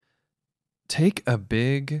Take a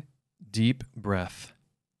big, deep breath.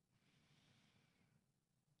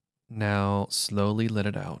 Now slowly let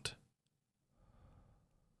it out.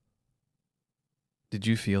 Did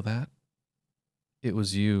you feel that? It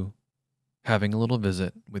was you having a little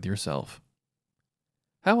visit with yourself.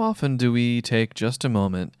 How often do we take just a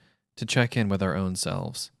moment to check in with our own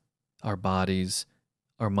selves, our bodies,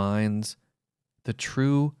 our minds, the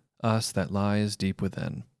true us that lies deep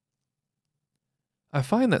within? I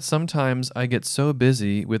find that sometimes I get so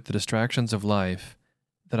busy with the distractions of life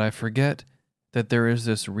that I forget that there is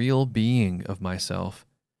this real being of myself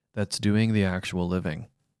that's doing the actual living.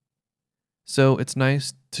 So it's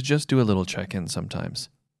nice to just do a little check-in sometimes.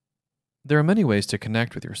 There are many ways to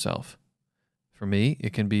connect with yourself. For me,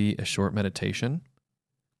 it can be a short meditation,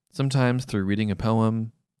 sometimes through reading a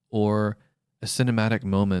poem or a cinematic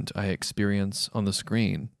moment I experience on the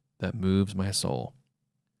screen that moves my soul.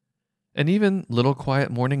 And even little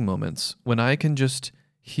quiet morning moments when I can just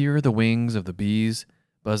hear the wings of the bees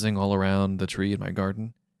buzzing all around the tree in my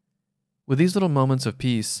garden. With these little moments of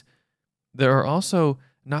peace, there are also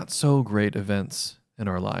not so great events in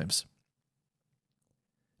our lives.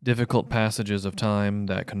 Difficult passages of time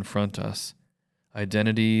that confront us,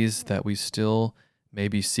 identities that we still may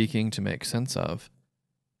be seeking to make sense of,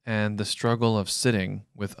 and the struggle of sitting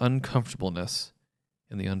with uncomfortableness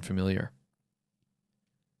in the unfamiliar.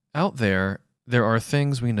 Out there are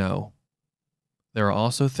things we know. There are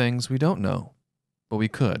also things we don't know, but we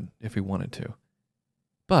could if we wanted to.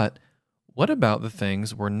 But what about the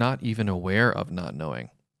things we're not even aware of not knowing?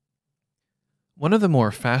 One of the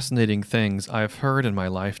more fascinating things I've heard in my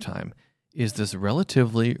lifetime is this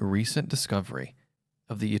relatively recent discovery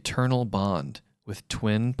of the eternal bond with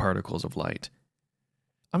twin particles of light.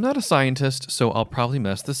 I'm not a scientist, so I'll probably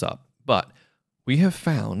mess this up, but we have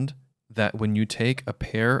found that when you take a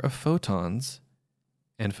pair of photons,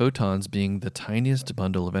 and photons being the tiniest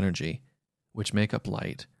bundle of energy, which make up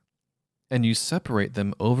light, and you separate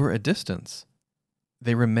them over a distance,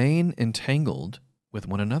 they remain entangled with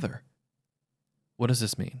one another. What does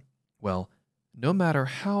this mean? Well, no matter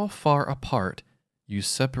how far apart you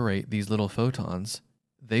separate these little photons,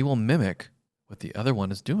 they will mimic what the other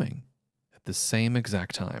one is doing at the same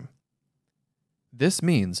exact time. This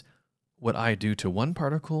means what I do to one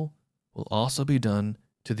particle will also be done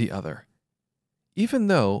to the other, even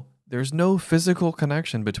though there's no physical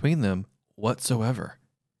connection between them whatsoever,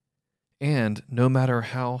 and no matter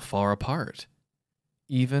how far apart,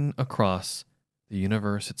 even across the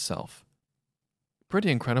universe itself.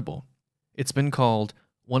 Pretty incredible. It's been called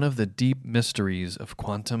one of the deep mysteries of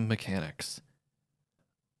quantum mechanics.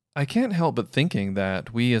 I can't help but thinking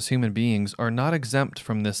that we as human beings are not exempt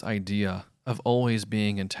from this idea of always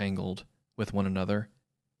being entangled with one another.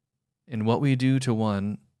 And what we do to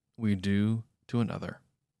one, we do to another.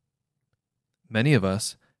 Many of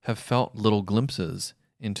us have felt little glimpses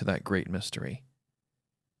into that great mystery.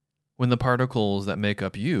 When the particles that make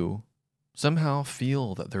up you somehow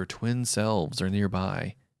feel that their twin selves are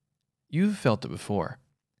nearby, you've felt it before.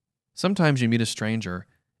 Sometimes you meet a stranger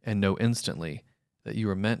and know instantly that you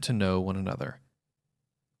are meant to know one another,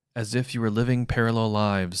 as if you were living parallel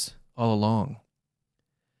lives all along.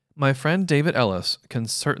 My friend David Ellis can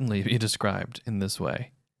certainly be described in this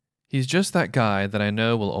way. He's just that guy that I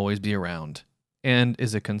know will always be around, and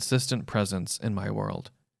is a consistent presence in my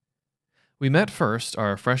world. We met first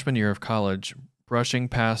our freshman year of college, brushing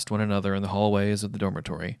past one another in the hallways of the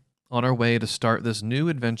dormitory, on our way to start this new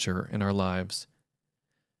adventure in our lives.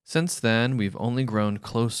 Since then, we've only grown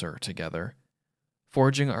closer together,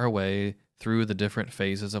 forging our way through the different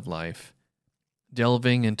phases of life,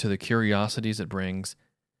 delving into the curiosities it brings,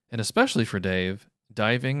 and especially for Dave,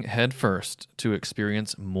 diving headfirst to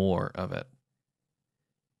experience more of it.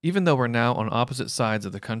 Even though we're now on opposite sides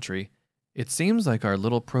of the country, it seems like our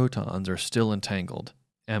little protons are still entangled,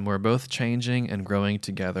 and we're both changing and growing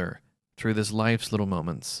together through this life's little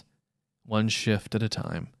moments, one shift at a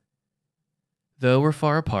time. Though we're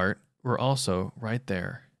far apart, we're also right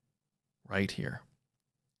there, right here.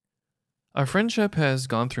 Our friendship has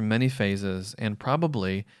gone through many phases, and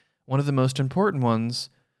probably one of the most important ones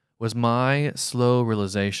was my slow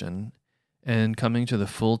realization and coming to the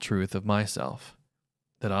full truth of myself,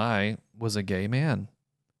 that I was a gay man.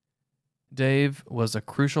 Dave was a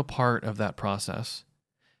crucial part of that process,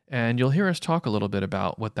 and you'll hear us talk a little bit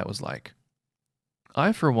about what that was like.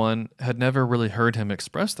 I, for one, had never really heard him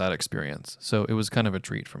express that experience, so it was kind of a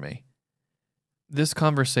treat for me. This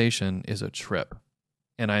conversation is a trip,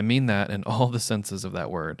 and I mean that in all the senses of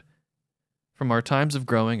that word. From our times of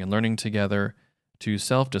growing and learning together, to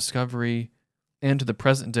self-discovery, and to the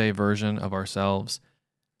present-day version of ourselves,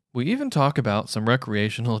 We even talk about some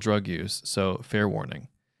recreational drug use, so fair warning.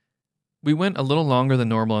 We went a little longer than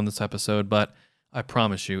normal in this episode, but I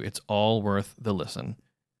promise you it's all worth the listen.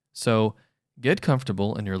 So get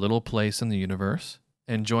comfortable in your little place in the universe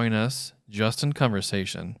and join us just in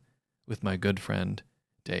conversation with my good friend,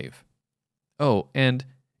 Dave. Oh, and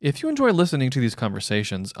if you enjoy listening to these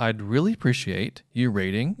conversations, I'd really appreciate you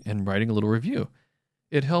rating and writing a little review.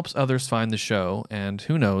 It helps others find the show and,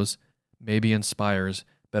 who knows, maybe inspires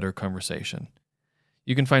better conversation.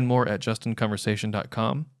 You can find more at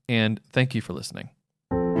justinconversation.com, and thank you for listening.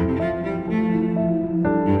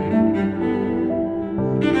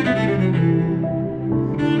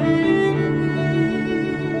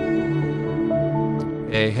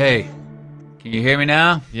 Hey, can you hear me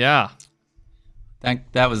now? Yeah.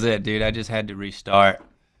 That was it, dude. I just had to restart.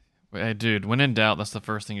 Hey, dude, when in doubt, that's the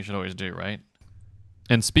first thing you should always do, right?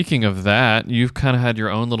 And speaking of that, you've kind of had your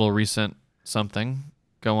own little recent something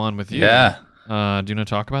go on with you. Yeah. Do you want to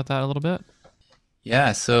talk about that a little bit?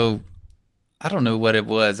 Yeah, so I don't know what it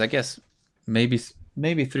was. I guess maybe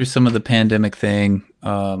through some of the pandemic thing,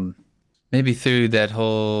 maybe through that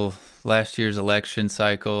whole last year's election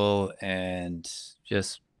cycle and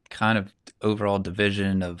just kind of overall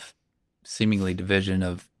seemingly division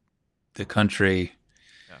of the country.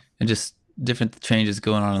 Yeah. And just different changes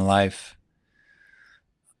going on in life.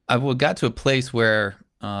 Got to a place where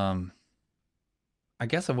I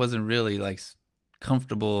guess I wasn't really like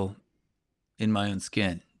comfortable in my own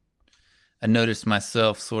skin. I noticed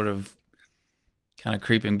myself sort of kind of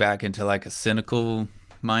creeping back into like a cynical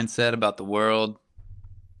mindset about the world.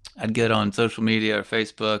 I'd get on social media or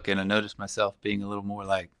Facebook and I noticed myself being a little more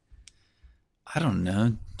like, I don't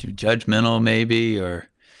know, too judgmental maybe, or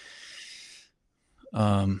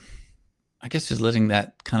I guess just letting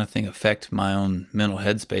that kind of thing affect my own mental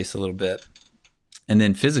headspace a little bit. And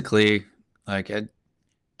then physically, like I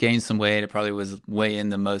gained some weight. It probably was weighing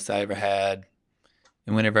the most I ever had.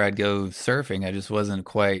 And whenever I'd go surfing, I just wasn't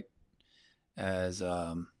quite as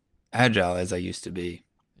agile as I used to be.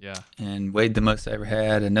 Yeah. And weighed the most I ever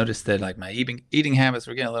had, and noticed that like my eating habits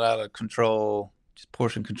were getting a little out of control. Just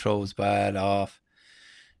portion control was bad off,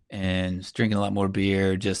 and was drinking a lot more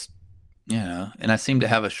beer. Just and I seemed to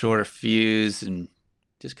have a shorter fuse and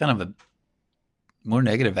just kind of a more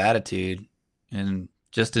negative attitude. And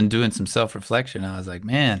just in doing some self-reflection, I was like,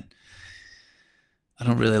 man, I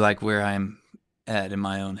don't really like where I'm at in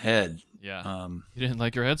my own head. Yeah. You didn't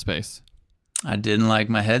like your headspace. I didn't like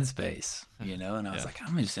my headspace, and I was like,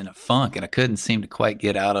 I'm just in a funk, and I couldn't seem to quite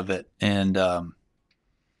get out of it. And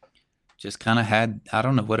just kind of I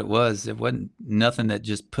don't know what it was. It wasn't nothing that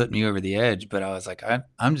just put me over the edge, but I was like,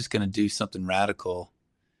 I'm just going to do something radical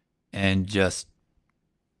and just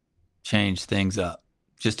change things up.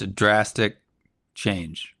 Just a drastic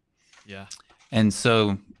change. Yeah. And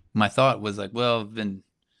so my thought was like, well, then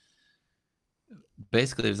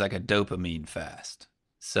basically it was like a dopamine fast.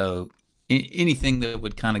 So anything that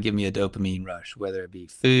would kind of give me a dopamine rush, whether it be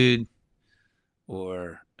food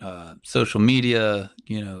or social media,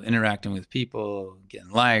 interacting with people, getting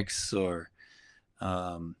likes, or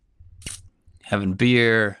having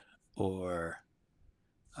beer, or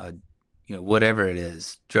whatever it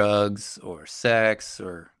is, drugs or sex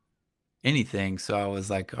or anything. So I was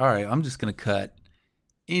like, all right, I'm just going to cut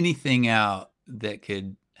anything out that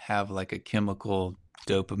could have like a chemical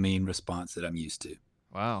dopamine response that I'm used to.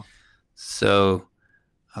 Wow. So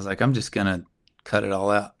I was like, I'm just going to cut it all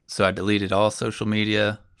out. So I deleted all social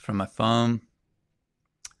media from my phone,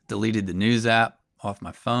 deleted the news app off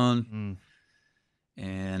my phone.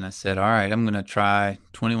 And I said, all right, I'm going to try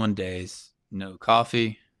 21 days, no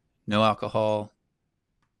coffee, no alcohol,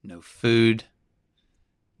 no food,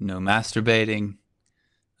 no masturbating,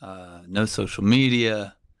 no social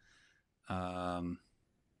media,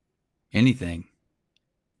 anything.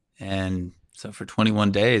 And so for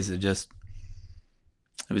 21 days, it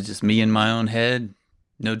was just me in my own head,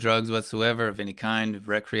 no drugs whatsoever of any kind, of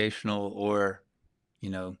recreational or,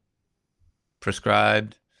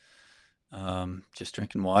 prescribed, just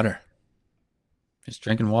drinking water.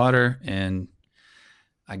 And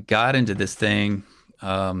I got into this thing.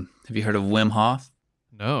 Have you heard of Wim Hof?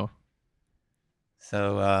 No.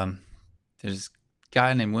 So there's a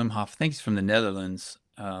guy named Wim Hof. I think he's from the Netherlands.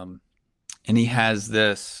 And he has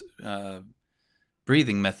this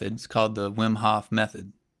breathing method. It's called the Wim Hof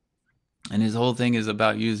method. And his whole thing is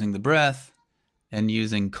about using the breath and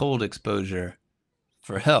using cold exposure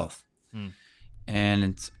for health.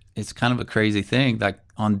 And it's kind of a crazy thing. Like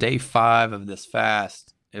on day 5 of this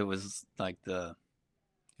fast, it was like it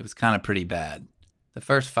was kind of pretty bad. The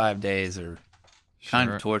first 5 days are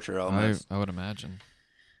kind of torture almost. I would imagine.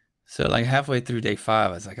 So like halfway through day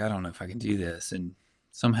 5, I was like, I don't know if I can do this. And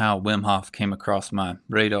somehow Wim Hof came across my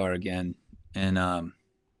radar again. And I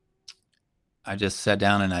just sat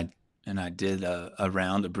down and I did a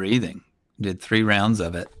round of breathing, did 3 rounds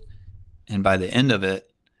of it. And by the end of it,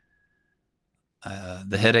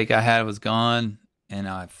 the headache I had was gone, and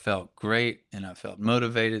I felt great, and I felt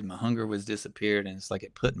motivated. My hunger was disappeared, and it's like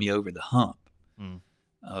it put me over the hump Mm.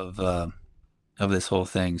 of this whole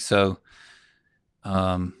thing. So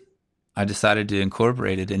I decided to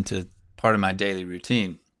incorporate it into part of my daily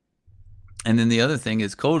routine. And then the other thing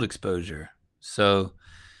is cold exposure. So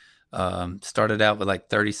started out with like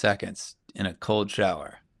 30 seconds in a cold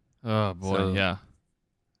shower. Oh boy, So, yeah.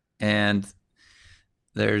 and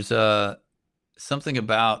there's something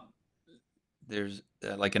about there's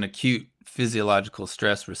like an acute physiological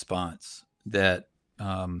stress response that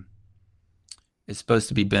is supposed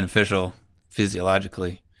to be beneficial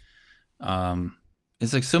physiologically.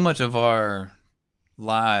 It's like so much of our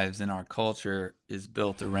lives and our culture is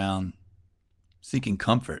built around seeking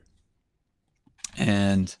comfort,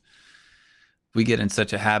 and we get in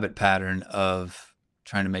such a habit pattern of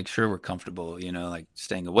trying to make sure we're comfortable, like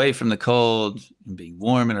staying away from the cold and being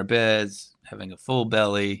warm in our beds, having a full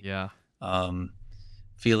belly, Yeah.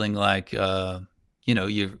 feeling like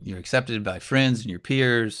you're accepted by friends and your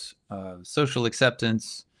peers, social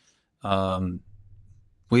acceptance.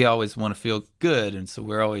 We always want to feel good, and so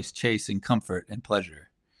we're always chasing comfort and pleasure,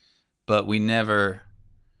 but we never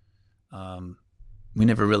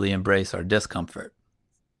really embrace our discomfort.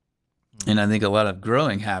 And I think a lot of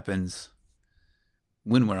growing happens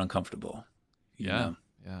when we're uncomfortable. Yeah.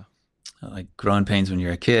 Like growing pains when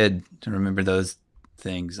you're a kid, to remember those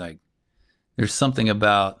things. Like there's something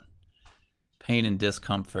about pain and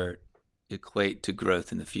discomfort equate to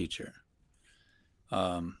growth in the future.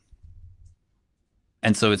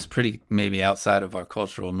 And so it's pretty maybe outside of our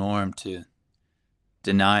cultural norm to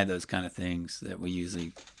deny those kind of things that we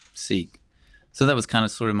usually seek. So that was kind of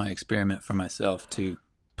sort of my experiment for myself, to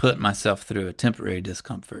put myself through a temporary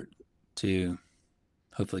discomfort to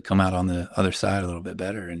hopefully come out on the other side a little bit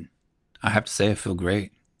better. And I have to say, I feel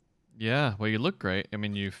great. Yeah. Well, you look great. I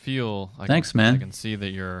mean, you feel. Thanks, man. I can see that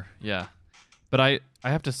you're. Yeah. But I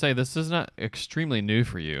have to say, this is not extremely new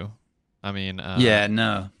for you. I mean. Yeah.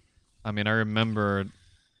 No. I mean, I remember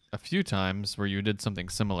a few times where you did something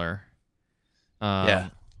similar. Yeah.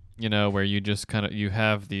 Where you just kind of, you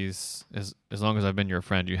have these, as long as I've been your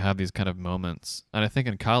friend, you have these kind of moments. And I think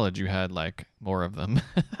in college you had like more of them.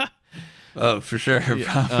 Oh, for sure.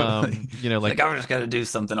 Yeah, Probably. like I'm just got to do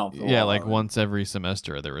something off the yeah, wall. like once every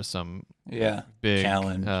semester there was some big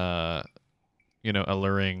challenge.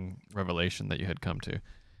 Alluring revelation that you had come to.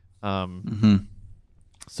 Mm-hmm.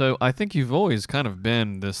 So I think you've always kind of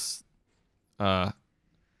been this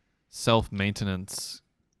self-maintenance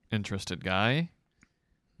interested guy.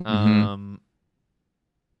 Mm-hmm.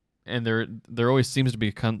 And there always seems to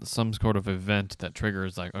be some sort of event that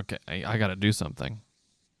triggers like, okay, I got to do something.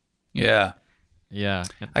 Yeah. Yeah.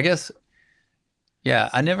 I guess. Yeah.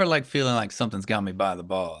 I never like feeling like something's got me by the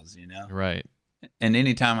balls, Right. And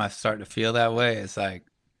anytime I start to feel that way, it's like,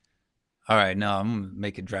 all right, no, I'm gonna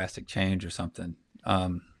make a drastic change or something.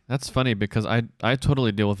 That's funny because I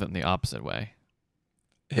totally deal with it in the opposite way.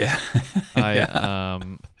 Yeah.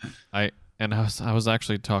 I was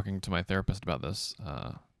actually talking to my therapist about this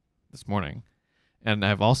this morning, and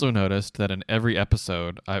I've also noticed that in every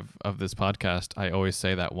episode of this podcast, I always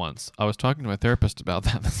say that once. I was talking to my therapist about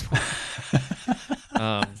that this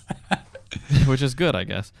morning, which is good, I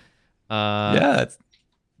guess. Yeah.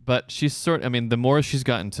 But she's I mean, the more she's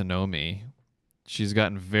gotten to know me, she's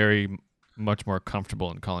gotten very much more comfortable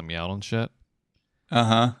in calling me out on shit.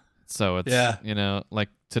 Uh-huh. So it's, like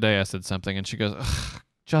today I said something and she goes, "Ugh,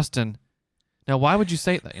 Justin, now why would you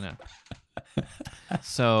say that?"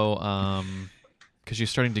 So, because she's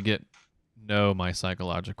starting to know my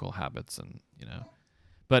psychological habits and,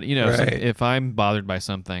 but, Right. if I'm bothered by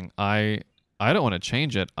something, I don't want to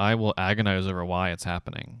change it. I will agonize over why it's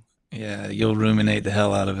happening. Yeah. You'll ruminate the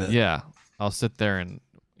hell out of it. Yeah. I'll sit there and,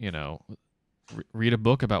 read a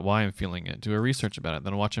book about why I'm feeling it, do a research about it,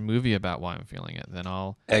 then watch a movie about why I'm feeling it. Then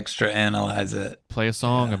I'll Extra analyze it. play a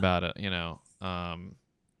song about it, and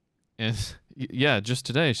yeah, just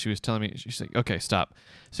today she was telling me, she's like, okay, stop.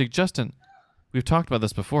 So Justin, we've talked about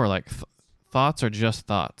this before, like thoughts are just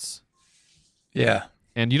thoughts. Yeah.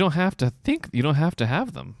 And you don't have to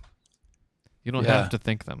have them. You don't have to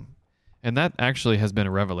think them. And that actually has been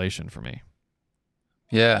a revelation for me.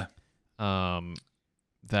 Yeah.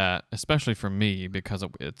 That especially for me, because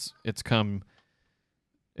it's become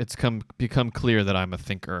clear that I'm a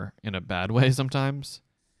thinker in a bad way sometimes.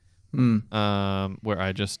 Hmm. where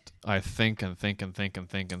I think and think and think and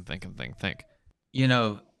think and think and think. You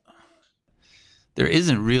know, there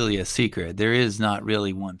isn't really a secret. There is not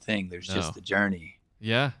really one thing. There's just No. the journey.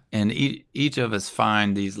 Yeah. And each of us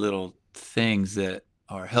find these little things that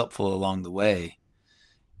are helpful along the way.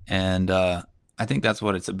 And I think that's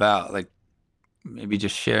what it's about. Like maybe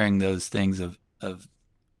just sharing those things of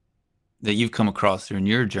that you've come across during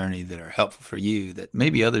your journey that are helpful for you that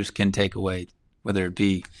maybe others can take away, whether it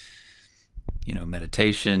be,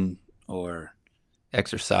 meditation or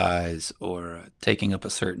exercise or taking up a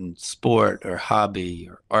certain sport or hobby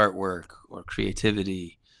or artwork or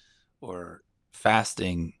creativity or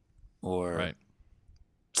fasting or Right.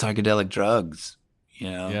 psychedelic drugs, you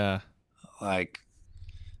know, Yeah. like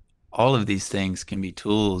all of these things can be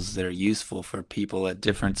tools that are useful for people at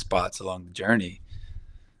different spots along the journey.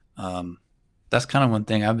 That's kind of one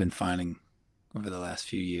thing I've been finding over the last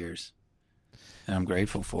few years, and I'm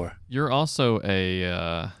grateful for. You're also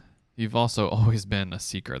you've also always been a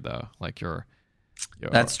seeker though. Like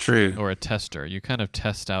That's true. or a tester. You kind of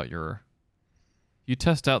test out you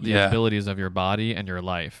test out the Yeah. abilities of your body and your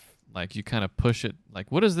life. Like you kind of push it. Like,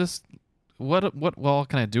 what is this? What well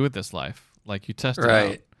can I do with this life? Like you test it out.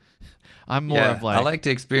 Right. I'm more Yeah. of like, I like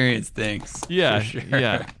to experience things. yeah, for sure.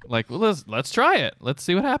 yeah. Like, well, let's try it. Let's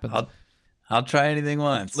see what happens. I'll try anything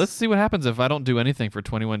once. Let's see what happens if I don't do anything for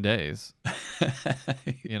 21 days.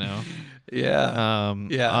 You know. Yeah.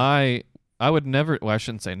 Yeah. I would never. Well, I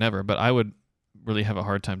shouldn't say never, but I would really have a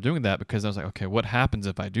hard time doing that because I was like, okay, what happens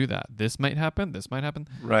if I do that? This might happen. This might happen.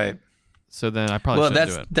 Right. So then I probably shouldn't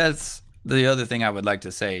do it. That's the other thing I would like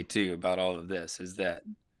to say too about all of this is that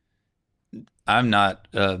I'm not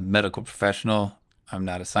a medical professional. I'm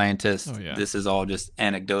not a scientist. Oh, yeah. This is all just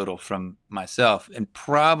anecdotal from myself, and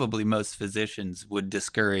probably most physicians would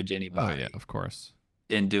discourage Oh anybody yeah, of course.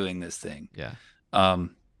 in doing this thing. Yeah.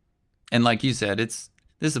 And like you said, this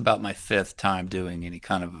is about my 5th time doing any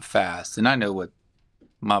kind of a fast, and I know what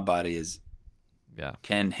my body Yeah.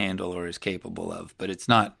 can handle or is capable of, but it's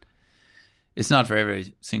not for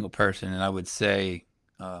every single person. And I would say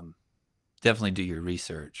definitely do your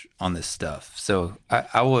research on this stuff. So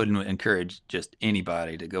I wouldn't encourage just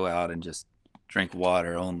anybody to go out and just drink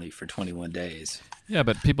water only for 21 days. Yeah,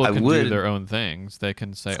 but people I can would- do their own things. They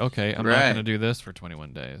can say, okay, I'm not Right. going to do this for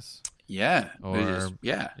 21 days. Yeah. Or-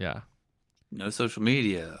 yeah. Yeah. No social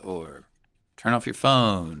media, or turn off your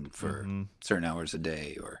phone for Mhm. certain hours a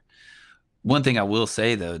day. Or one thing I will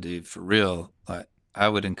say though, dude, for real, I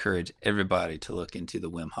would encourage everybody to look into the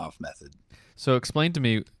Wim Hof method. So explain to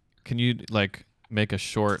me, can you like make a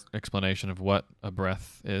short explanation of what a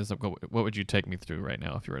breath is? Like, what would you take me through right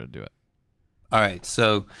now if you were to do it? All right.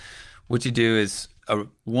 So what you do is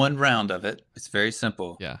one round of it. It's very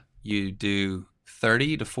simple. Yeah. You do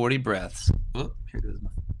 30 to 40 breaths. Whoop, here goes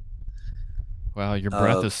Wow, your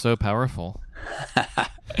breath Of- is so powerful. my.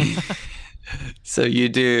 So you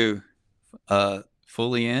do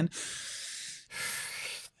fully in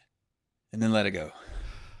and then let it go.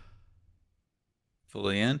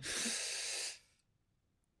 Fully in.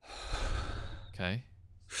 Okay.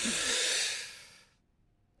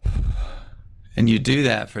 And you do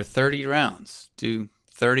that for 30 rounds. Do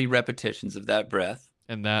 30 repetitions of that breath.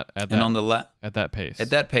 And that at And on that the at that pace. at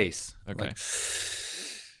that pace. Okay.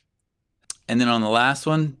 And then on the last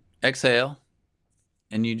one, exhale,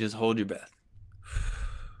 and you just hold your breath.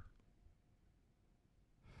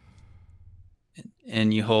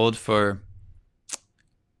 And you hold for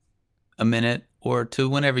a minute or two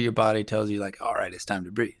whenever your body tells you, like, all right, it's time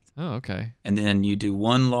to breathe. Oh, okay. And then you do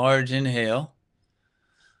one large inhale,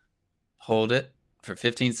 hold it for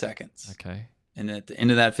 15 seconds. Okay. And at the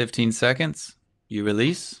end of that 15 seconds, you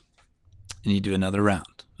release and you do another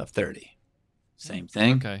round of 30. Same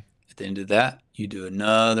thing. Okay. At the end of that, you do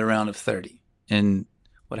another round of 30. And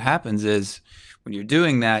what happens is when you're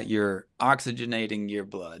doing that, you're oxygenating your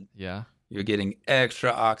blood. Yeah. You're getting extra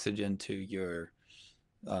oxygen to your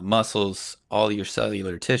muscles, all your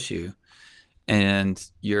cellular tissue, and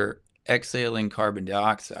you're exhaling carbon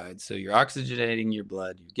dioxide. So you're oxygenating your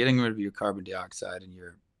blood, you're getting rid of your carbon dioxide, and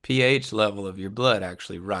your pH level of your blood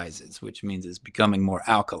actually rises, which means it's becoming more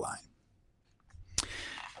alkaline.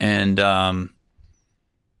 And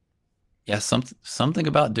yeah, something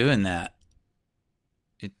about doing that.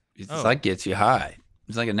 It's Oh. like gets you high.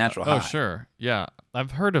 It's like a natural high. Oh, sure. Yeah.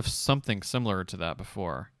 I've heard of something similar to that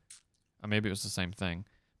before. Maybe it was the same thing.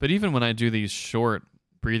 But even when I do these short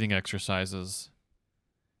breathing exercises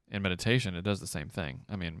in meditation, it does the same thing.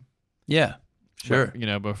 I mean, Yeah, sure. you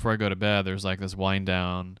know, before I go to bed, there's like this wind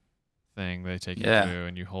down thing they take you Yeah. through,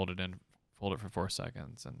 and you hold it for 4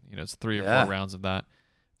 seconds, and you know it's 3 or Yeah. 4 rounds of that.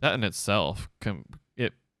 That in itself,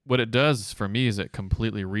 what it does for me is it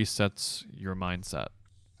completely resets your mindset.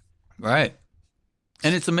 Right.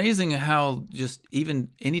 And it's amazing how just even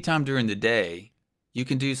anytime during the day, you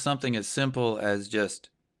can do something as simple as just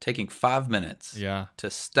taking 5 minutes Yeah. to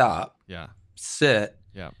stop, Yeah. sit,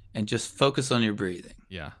 Yeah. and just focus on your breathing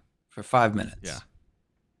Yeah. for 5 minutes. Yeah.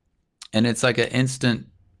 And it's like an instant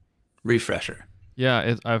refresher.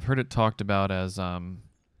 Yeah. I've heard it talked about as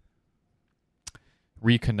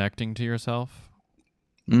reconnecting to yourself,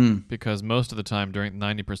 because most of the time during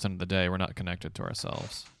 90% of the day, we're not connected to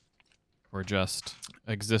ourselves. We're just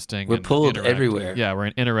existing. We're and pulled interacting. everywhere. Yeah, we're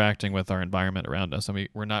interacting with our environment around us, and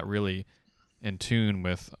we're not really in tune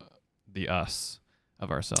with the us of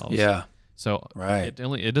ourselves. Yeah. So Right.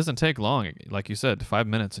 it doesn't take long, like you said, 5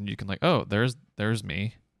 minutes, and you can like, oh, there's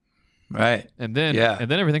me, Right. and then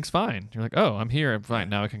everything's fine. You're like, oh, I'm here, I'm fine.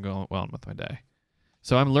 Now I can go on with my day.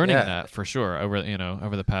 So I'm learning that for sure over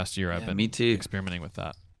the past year. I've been me too. experimenting with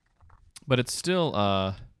that, but it's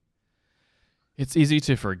still it's easy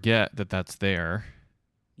to forget that that's there.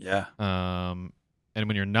 Yeah. And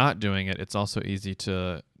when you're not doing it, it's also easy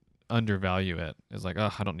to undervalue it. It's like,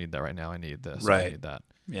 oh, I don't need that right now. I need this. Right. I need that.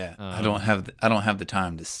 Yeah. I don't have the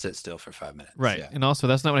time to sit still for 5 minutes. Right. Yeah. And also,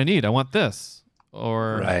 that's not what I need. I want this.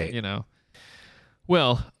 Or, right.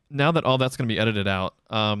 Well, now that all that's going to be edited out,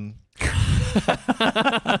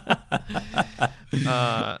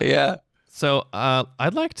 yeah. So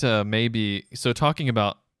I'd like to talking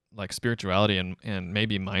about like spirituality and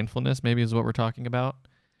maybe mindfulness, maybe is what we're talking about,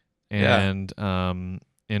 and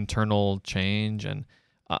internal change. And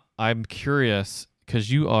I'm curious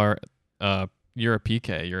because you're a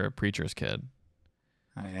PK, you're a preacher's kid.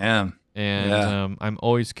 I am. And I'm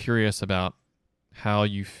always curious about how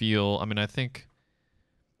you feel. I mean, I think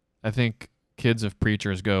kids of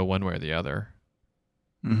preachers go one way or the other.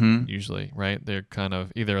 Mm-hmm. Usually, right? They're kind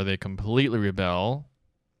of either they completely rebel,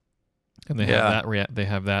 and they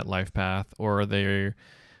have that life path, or they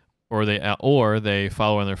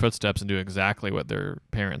follow in their footsteps and do exactly what their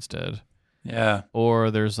parents did. Yeah.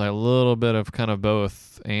 Or there's a little bit of kind of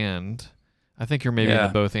both, and I think you're maybe in the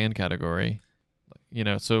both and category.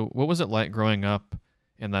 So what was it like growing up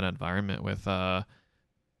in that environment with and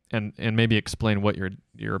maybe explain what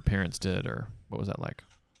your parents did, or what was that like?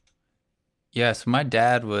 Yeah, so my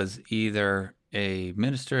dad was either a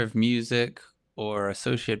minister of music or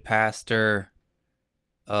associate pastor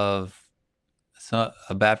of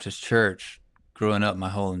a Baptist church growing up my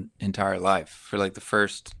whole entire life. For like the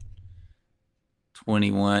first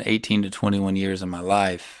 18 to 21 years of my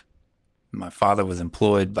life, my father was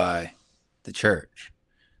employed by the church.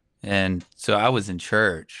 And so I was in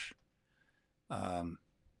church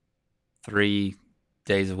 3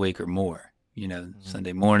 days a week or more.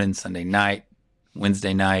 Sunday morning, Sunday night,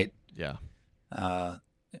 Wednesday night. Yeah.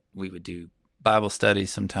 We would do Bible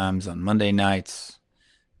studies sometimes on Monday nights,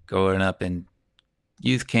 growing up in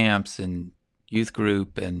youth camps and youth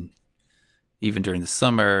group, and even during the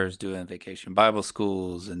summers doing vacation Bible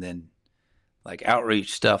schools, and then like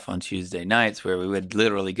outreach stuff on Tuesday nights where we would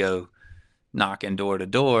literally go knocking door to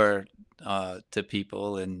door to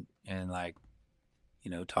people and like,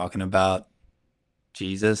 talking about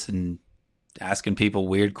Jesus and asking people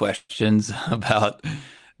weird questions about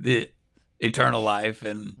the eternal life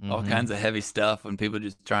and all kinds of heavy stuff when people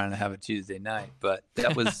just trying to have a Tuesday night. But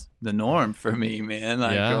that was the norm for me, man.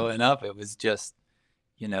 Like growing up, it was just,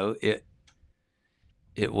 it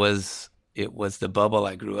was the bubble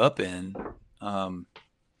I grew up in.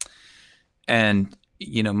 And,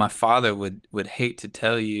 my father would hate to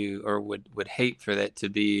tell you, or would hate for that to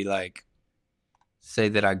be like, say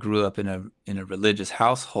that I grew up in a religious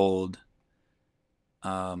household.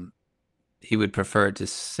 He would prefer to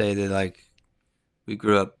say that like we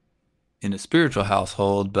grew up in a spiritual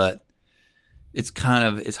household, but it's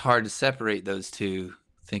hard to separate those two,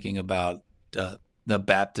 thinking about the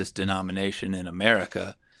Baptist denomination in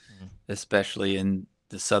America, especially in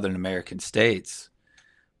the Southern American states,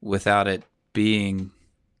 without it being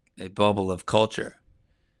a bubble of culture.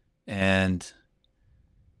 And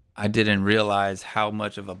I didn't realize how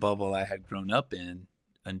much of a bubble I had grown up in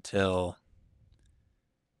until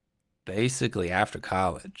basically after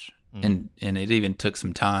college. And it even took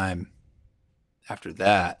some time after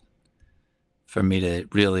that for me to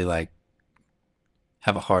really like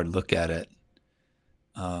have a hard look at it.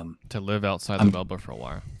 To live outside the bubble for a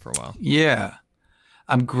while. Yeah.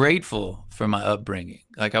 I'm grateful for my upbringing.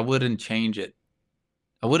 Like I wouldn't change it.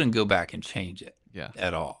 I wouldn't go back and change it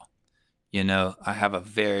at all. I have a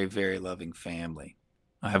very, very loving family.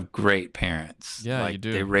 I have great parents. Yeah, like, you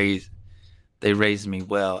do. They raised me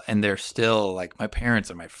well, and they're still like, my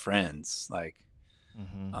parents are my friends. Like,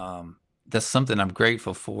 that's something I'm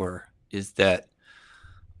grateful for, is that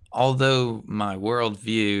although my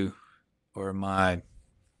worldview or my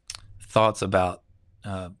thoughts about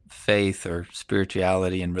faith or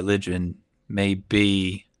spirituality and religion may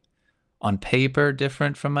be on paper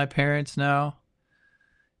different from my parents now,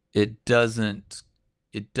 it doesn't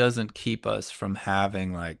keep us from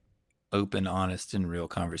having like open, honest, and real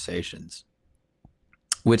conversations,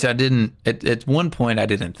 which I didn't at one point I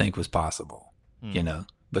didn't think was possible,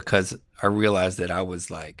 because I realized that I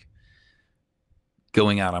was like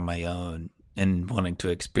going out on my own and wanting to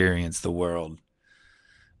experience the world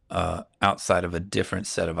outside of a different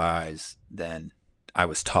set of eyes than I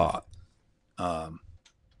was taught.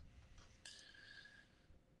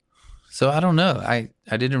 So I don't know. I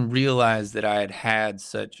didn't realize that I had had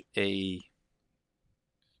such a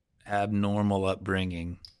abnormal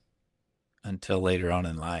upbringing until later on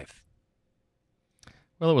in life.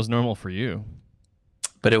 Well, it was normal for you.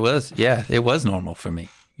 But it was normal for me,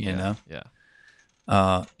 you know? Yeah.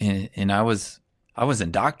 And I was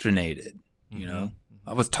indoctrinated, you know?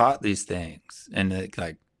 I was taught these things, and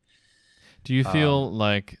like. Do you feel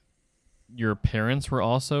like your parents were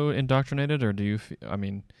also indoctrinated, or do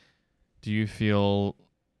you feel?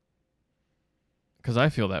 Because I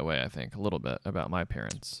feel that way. I think a little bit about my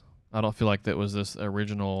parents. I don't feel like that was this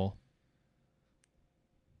original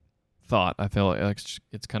thought. I feel like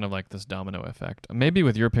it's kind of like this domino effect. Maybe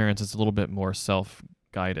with your parents, it's a little bit more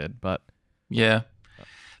self-guided, but yeah,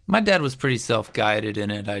 my dad was pretty self-guided in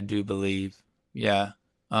it, I do believe. Yeah.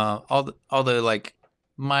 Although like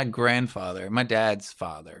my dad's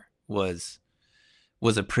father was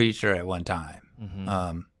a preacher at one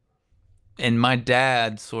time. And my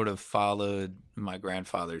dad sort of followed my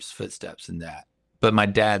grandfather's footsteps in that, but my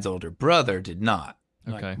dad's older brother did not.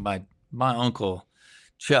 Okay. Like my uncle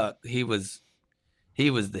Chuck, he was the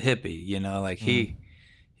hippie, you know, like he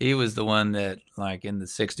was the one that like in the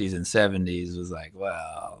 60s and 70s was like,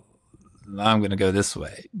 well, I'm going to go this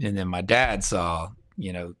way. And then my dad saw,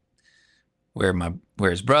 you know, where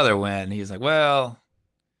his brother went, and he was like, well, all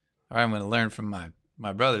right, I'm going to learn from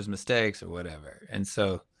my brother's mistakes or whatever. And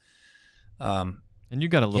so and you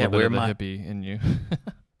got a little bit of the hippie in you.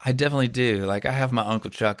 I definitely do. Like I have my Uncle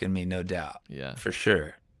Chuck in me, no doubt. Yeah, for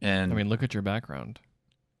sure. And I mean, look at your background.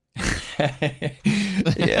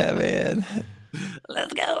 Yeah, man.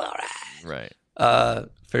 Let's go. All right.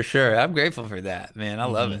 For sure. I'm grateful for that, man. I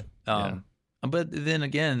love it. But then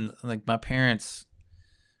again, like my parents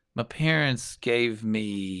gave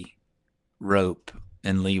me rope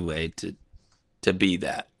and leeway to be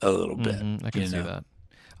that a little bit. I can see that.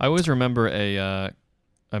 I always remember I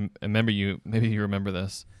remember maybe you remember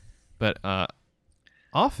this, but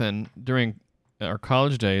often during our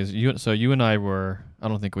college days, you and I were, I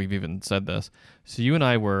don't think we've even said this, so you and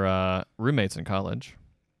I were roommates in college.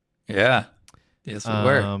 Yeah. Yes, we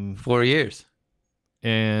were. 4 years.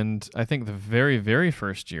 And I think the very, very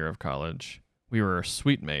first year of college, we were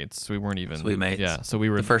suite mates. We weren't even... Suite mates. Yeah, so we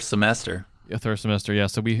were... The first semester. Yeah, first semester, yeah.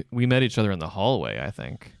 So we met each other in the hallway, I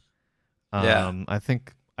think.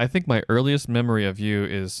 I think my earliest memory of you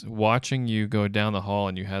is watching you go down the hall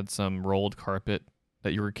and you had some rolled carpet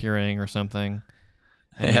that you were carrying or something.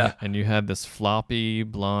 And you had this floppy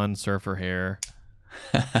blonde surfer hair.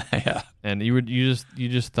 Yeah. And you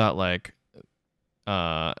just thought like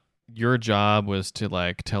your job was to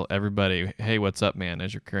like tell everybody, "Hey, what's up, man?"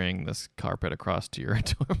 as you're carrying this carpet across to your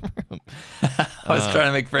dorm room. I was trying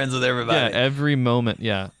to make friends with everybody. Yeah, every moment,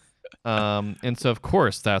 yeah. And so of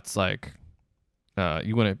course that's like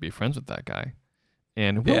you want to be friends with that guy.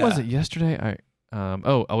 And what was it yesterday? I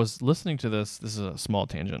was listening to this. This is a small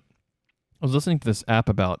tangent. I was listening to this app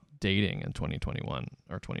about dating in 2021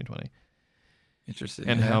 or 2020. Interesting.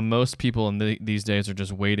 And how most people in these days are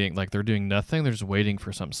just waiting, like they're doing nothing. They're just waiting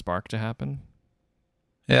for some spark to happen.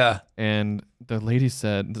 Yeah. And the lady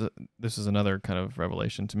said, this is another kind of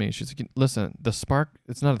revelation to me. She's like, listen, the spark,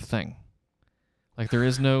 it's not a thing. Like there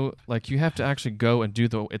is no, like you have to actually go and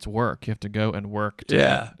do its work. You have to go and work to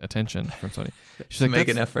get attention from somebody. She's like, make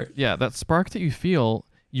an effort. Yeah, that spark that you feel,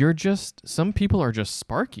 some people are just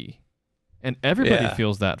sparky. And everybody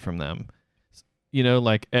feels that from them. You know,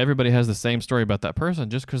 like everybody has the same story about that person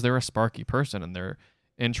just because they're a sparky person and they're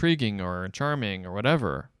intriguing or charming or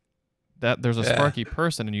whatever. That there's a sparky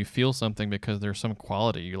person and you feel something because there's some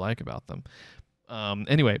quality you like about them.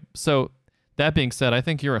 Anyway, so that being said, I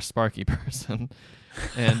think you're a sparky person.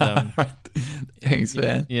 And thanks,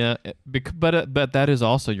 man. Yeah, but that is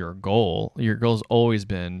also your goal. Your goal's always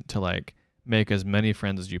been to like make as many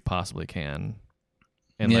friends as you possibly can.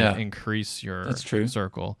 And like increase your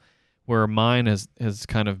circle, where mine has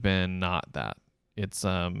kind of been not that. It's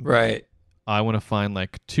right. I want to find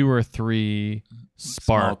like 2 or 3 Small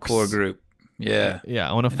sparks. core group. Yeah. Yeah,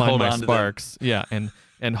 I want to And find hold my on to them. sparks. Yeah,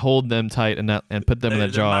 and hold them tight and put them in a They're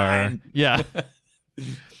jar. mine. Yeah,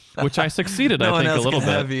 which I succeeded. No I one think a else little can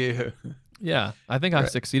bit. have you. Yeah, I think I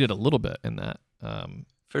Right. succeeded a little bit in that.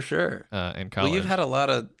 For sure. In college. Well, you've had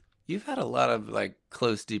a lot of like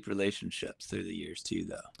close, deep relationships through the years too,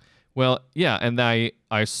 though. Well, yeah, and I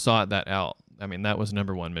sought that out. I mean, that was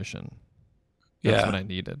number one mission. That's what I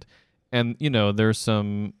needed. And there's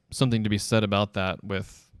something to be said about that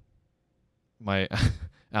with my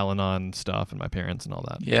Al-Anon stuff and my parents and all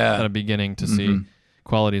that. Yeah. That I'm beginning to see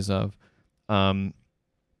qualities of. But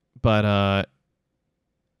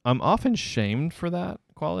I'm often shamed for that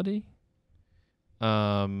quality.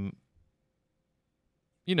 From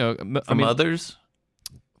I mean, others?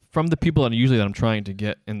 From the people that I'm trying to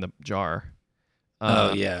get in the jar.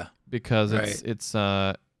 Oh yeah. Because it's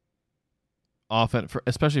often,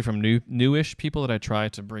 especially from newish people that I try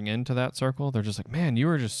to bring into that circle, they're just like, man, you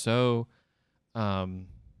were just so.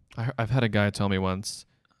 I've had a guy tell me once,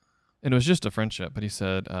 and it was just a friendship, but he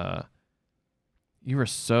said, "You were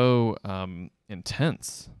so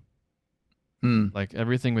intense. Like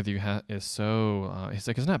everything with you is so." He's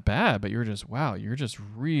like, "It's not bad, but you're just wow. You're just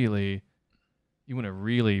really, you want to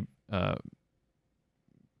really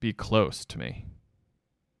be close to me."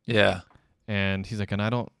 Yeah. And he's like, and I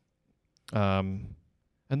don't. I'm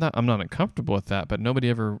not uncomfortable with that, but nobody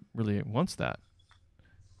ever really wants that.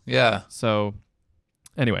 Yeah. So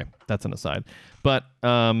anyway, that's an aside. But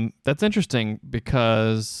that's interesting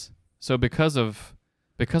because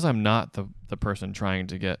I'm not the person trying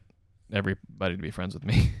to get everybody to be friends with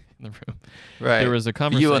me in the room. Right. There was a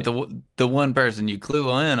conversation. You want the one person you clue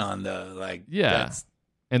in on, though, like that's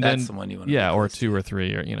the one you want. Yeah, or 2 or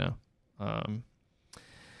 3, or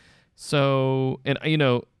So, and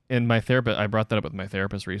and my therapist, I brought that up with my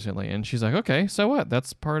therapist recently, and she's like, "Okay, so what?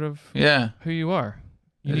 That's part of who you are.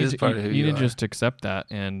 You need to just accept that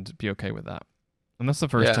and be okay with that." And that's the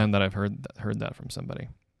first time that I've heard that from somebody.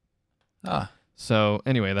 So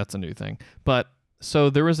anyway, that's a new thing. But so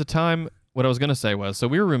there was a time. What I was gonna say was, so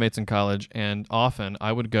we were roommates in college, and often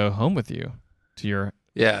I would go home with you to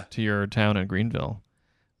your town in Greenville,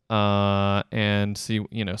 and see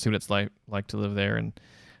what it's like to live there, and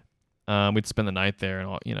we'd spend the night there and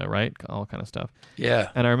all, right, all kind of stuff. Yeah.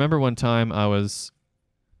 And I remember one time I was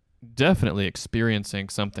definitely experiencing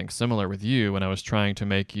something similar with you when I was trying to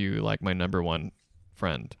make you like my number one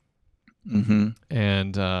friend.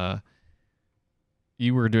 And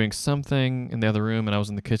you were doing something in the other room, and I was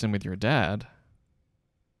in the kitchen with your dad.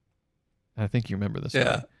 I think you remember this.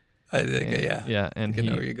 Yeah, I think. Yeah, and I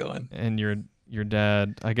know where you're going. And your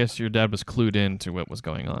dad, I guess your dad was clued in to what was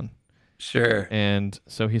going on. Sure. And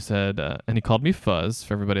so he said, and he called me Fuzz.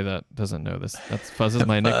 For everybody that doesn't know this, Fuzz is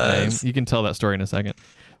my nickname. You can tell that story in a second.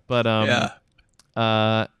 But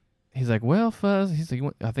he's like, "Well, Fuzz," he's like,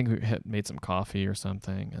 I think we had made some coffee or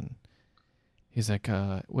something, and he's like,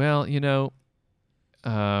 "Well,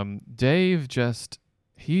 Dave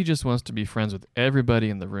he just wants to be friends with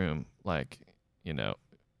everybody in the room, like,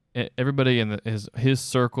 everybody in his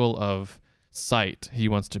circle of sight. He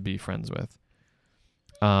wants to be friends with."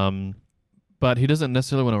 But he doesn't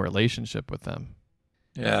necessarily want a relationship with them.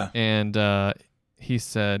 Yeah. And he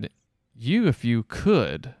said, if you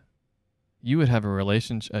could, you would have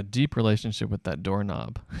a deep relationship with that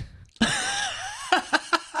doorknob.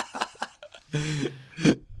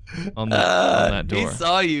 on that door. He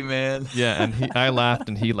saw you, man. Yeah, and I laughed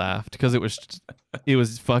and he laughed because it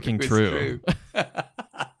was fucking true.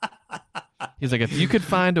 He's like, if you could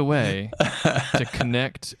find a way to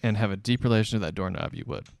connect and have a deep relation to that doorknob, you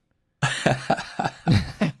would.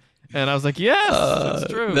 And I was like, yes,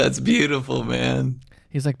 that's true. That's beautiful, man.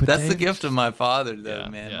 He's like, but that's Dave, the gift of my father, though,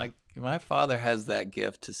 man. Yeah. Like my father has that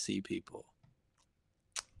gift to see people,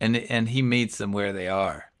 and he meets them where they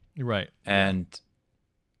are. Right. And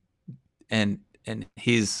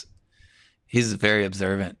he's very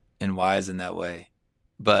observant and wise in that way,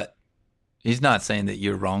 but he's not saying that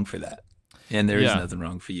you're wrong for that. And there is nothing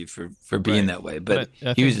wrong for you for being that way. But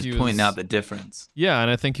he was just pointing out the difference. Yeah, and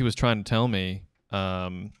I think he was trying to tell me,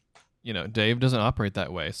 Dave doesn't operate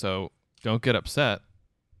that way. So don't get upset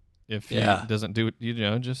if he doesn't do it.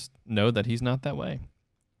 Just know that he's not that way.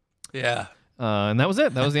 Yeah. And that was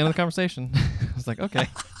it. That was the end of the conversation. I was like, okay.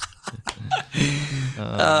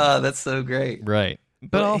 That's so great. Right.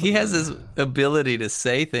 But he has this ability to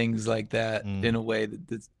say things like that in a way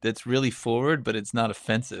that's really forward, but it's not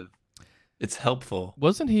offensive. It's helpful.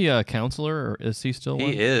 Wasn't he a counselor, or is he still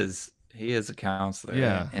one? He is. He is a counselor.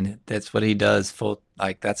 Yeah. And that's what he does.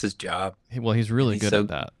 That's his job. Well, he's really good at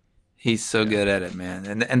that. He's so Yeah. good at it,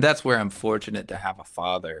 man. And that's where I'm fortunate to have a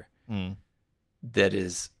father Mm. that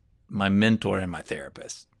is my mentor and my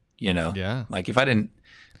therapist. You know, Yeah. like if I didn't,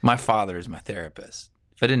 my father is my therapist.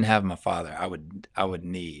 If I didn't have my father, I would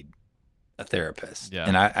need a therapist, Yeah.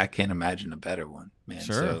 and I can't imagine a better one, man.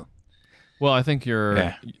 Sure. So Well, I think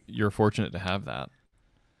yeah, you're fortunate to have that.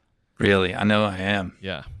 really, I know I am.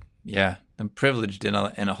 Yeah. Yeah, I'm privileged in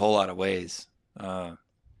a whole lot of ways. Uh,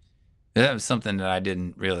 that was something that I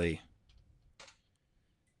didn't really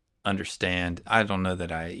understand. I don't know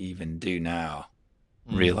that I even do now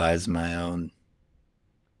Mm. realize my own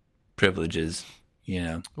privileges. You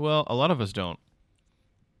know, Well, a lot of us don't.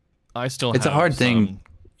 I still it's a have hard thing. some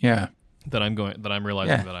Yeah, that I'm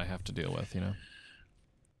realizing yeah. that I have to deal with, you know.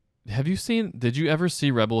 Did you ever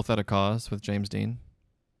see Rebel Without a Cause with James Dean?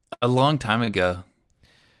 A long time ago,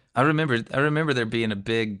 I remember there being a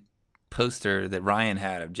big poster that Ryan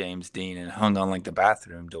had of James Dean and hung on like the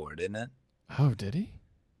bathroom door, didn't it? Oh, did he?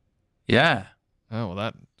 Yeah. Oh, well,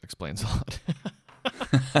 that explains a lot.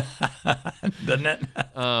 Doesn't it?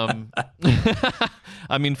 um,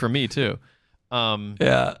 I mean, for me too. Um,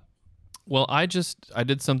 Yeah. well, I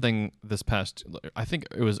did something this past. I think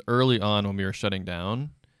it was early on when we were shutting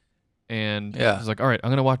down, and I Yeah. was like, all right, I'm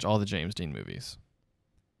gonna watch all the James Dean movies.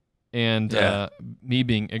 And Yeah. me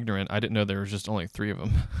being ignorant, I didn't know there was just only 3 of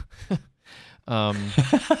them. um,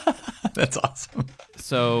 That's awesome.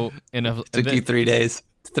 so and, Took you 3 days,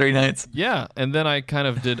 3 nights. yeah, and then I kind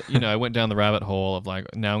of did, I went down the rabbit hole of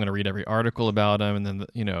like, now I'm going to read every article about him, and then,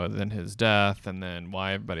 then his death, and then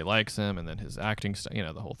why everybody likes him, and then his acting stuff,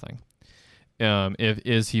 the whole thing. If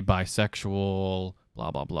is he bisexual,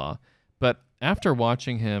 blah blah blah. But after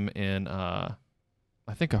watching him in, I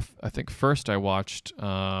think first I watched, is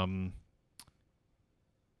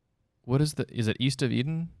it East of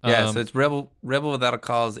Eden? Yeah, so it's Rebel Without a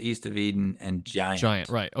Cause, East of Eden, and Giant. Giant,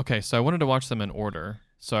 right? Okay, so I wanted to watch them in order.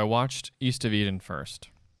 So I watched East of Eden first.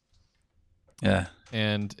 Yeah.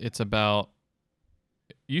 And it's about,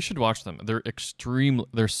 you should watch them.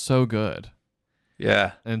 They're so good.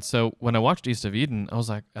 Yeah. And so when I watched East of Eden, I was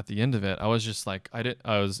like, at the end of it, I was just like, it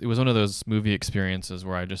was one of those movie experiences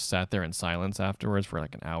where I just sat there in silence afterwards for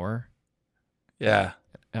like an hour. Yeah.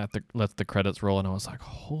 Let the credits roll, and I was like,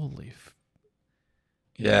 holy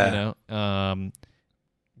Yeah.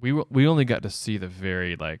 we only got to see the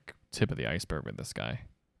very like tip of the iceberg with this guy.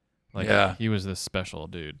 Like, Yeah. he was this special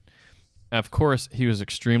dude. Of course, he was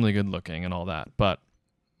extremely good looking and all that, but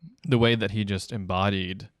the way that he just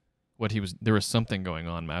embodied what he was, there was something going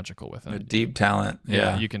on magical with him. A deep talent. Yeah,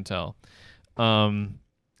 Yeah. you can tell.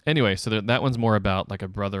 Anyway, so that one's more about like a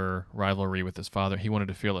brother rivalry with his father. He wanted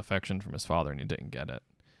to feel affection from his father, and he didn't get it.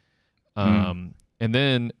 And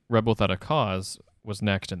then Rebel Without a Cause was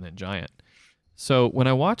next, and then Giant. So when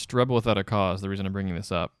I watched Rebel Without a Cause, the reason I'm bringing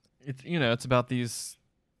this up, it's about these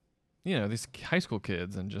high school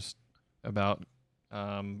kids, and just about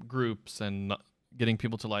groups and getting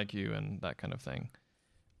people to like you and that kind of thing.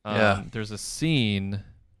 Yeah. There's a scene.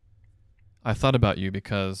 I thought about you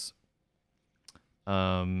because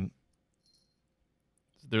the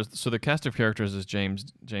cast of characters is James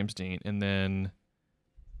Dean, and then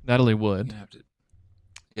Natalie Wood,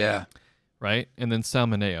 Yeah. right? And then Sal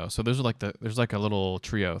Mineo. So there's like a little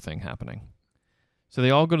trio thing happening. So they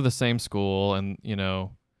all go to the same school, and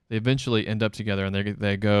they eventually end up together, and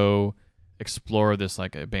they go explore this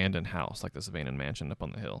like abandoned house, like this abandoned mansion up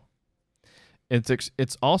on the hill.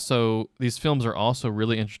 It's also, these films are also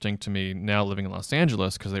really interesting to me now living in Los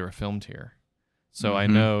Angeles because they were filmed here. So I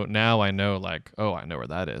know like, oh, I know where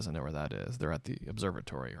that is. I know where that is. They're at the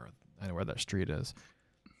observatory, or I know where that street is.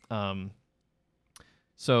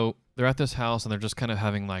 So they're at this house, and they're just kind of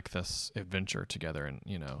having like this adventure together, and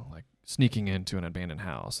like sneaking into an abandoned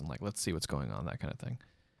house, and like, let's see what's going on, that kind of thing.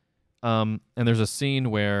 And there's a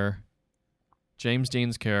scene where James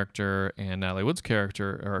Dean's character and Natalie Wood's character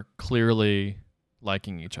are clearly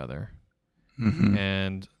liking each other. Mm-hmm.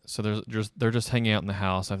 And so they're just hanging out in the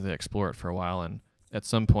house after they explore it for a while, and at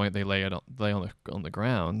some point they lay on the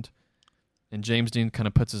ground, and James Dean kind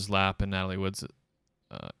of puts his lap in Natalie Wood's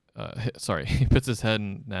he puts his head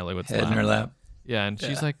in Natalie Wood's Head lap. in her lap. Yeah, and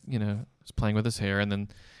she's like, just playing with his hair, and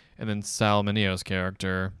then Sal Mineo's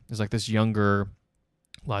character is like this younger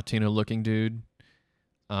Latino looking dude.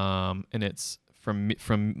 And it's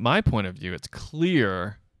from my point of view, it's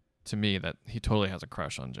clear to me that he totally has a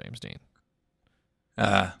crush on James Dean.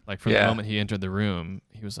 Like from the moment he entered the room,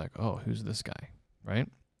 he was like, "Oh, who's this guy?" Right?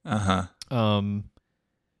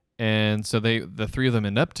 And so the 3 of them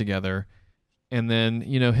end up together, and then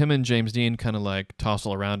him and James Dean kind of like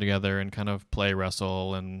tussle around together and kind of play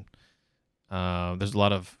wrestle, and There's a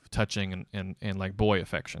lot of touching and like boy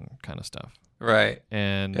affection kind of stuff. Right.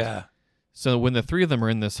 And Yeah. so when the three of them are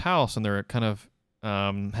in this house and they're kind of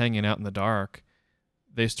hanging out in the dark,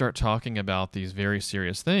 they start talking about these very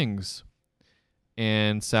serious things.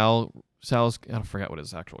 And Sal's, I forget what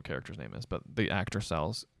his actual character's name is, but the actor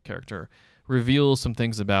Sal's character reveals some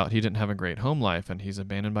things about he didn't have a great home life and he's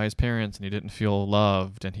abandoned by his parents and he didn't feel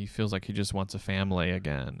loved and he feels like he just wants a family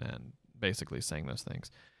again, and basically saying those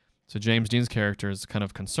things. So James Dean's character is kind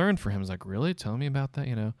of concerned for him. He's like, really? Tell me about that,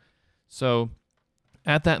 you know? So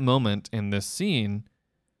at that moment in this scene,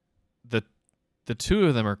 the two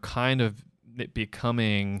of them are kind of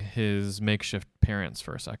becoming his makeshift parents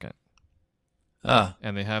for a second.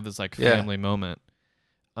 And they have this like family moment.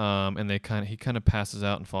 And he kind of passes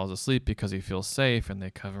out and falls asleep because he feels safe, and they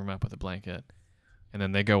cover him up with a blanket. And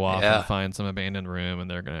then they go off and find some abandoned room, and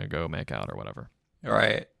they're going to go make out or whatever.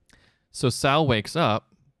 Right. So Sal wakes up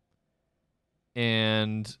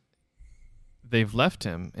and they've left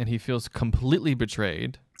him, and he feels completely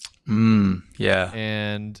betrayed. Yeah.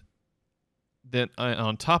 And then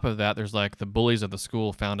on top of that, there's like the bullies of the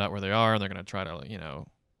school found out where they are, and they're going to try to, you know,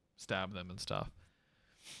 stab them and stuff.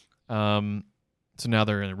 So now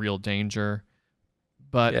they're in real danger.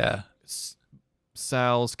 But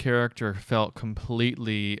Sal's character felt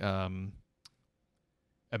completely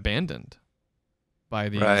abandoned by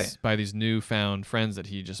these newfound friends that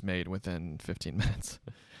he just made within 15 minutes.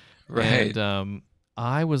 Right. And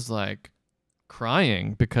I was like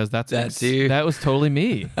crying because that was totally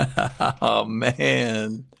me. Oh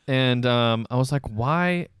man. And I was like,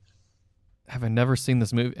 why have I never seen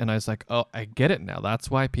this movie? And I was like, oh, I get it now. That's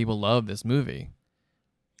why people love this movie.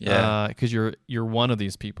 Yeah. Because you're one of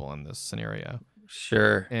these people in this scenario.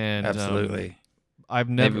 Sure. And absolutely. I've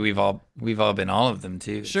never. Maybe we've all been all of them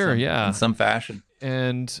too. Sure. In some fashion.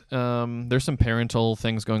 And there's some parental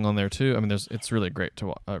things going on there too. I mean, it's really great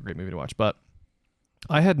a great movie to watch. But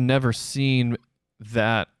I had never seen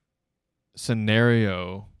that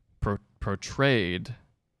scenario portrayed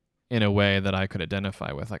in a way that I could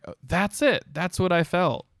identify with. Like, oh, that's it. That's what I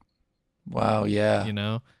felt. Wow. Yeah. You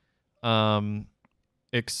know,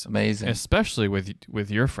 amazing, especially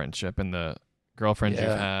with your friendship and the girlfriends you've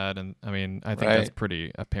had. And I mean, I think that's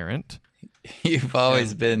pretty apparent. You've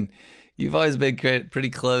always been pretty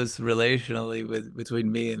close relationally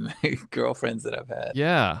between me and my girlfriends that I've had.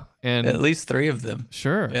 Yeah. And at least 3 of them.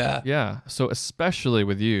 Sure. Yeah. Yeah. So especially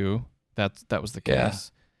with you, that was the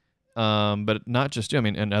case. But not just you. I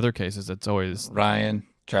mean, in other cases, it's always Ryan,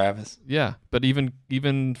 Travis. Yeah. But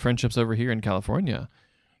even friendships over here in California,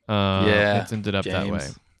 it's ended up that way.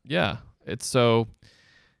 Yeah. It's so.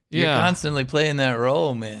 You're constantly playing that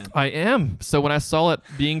role, man. I am. So when I saw it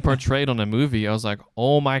being portrayed on a movie, I was like,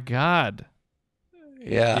 oh my God.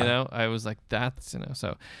 Yeah. You know, I was like, that's, you know,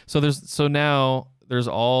 so now there's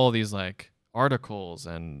all these like articles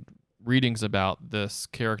and readings about this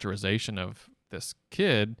characterization of this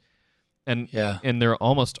kid. And they're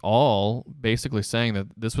almost all basically saying that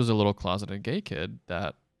this was a little closeted gay kid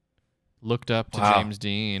that looked up to James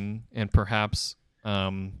Dean and perhaps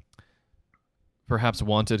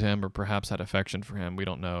wanted him or perhaps had affection for him. We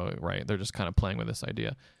don't know, right? They're just kind of playing with this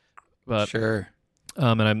idea. But sure.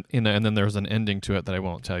 And then there's an ending to it that I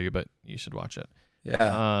won't tell you, but you should watch it.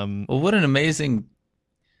 Yeah. Well, what an amazing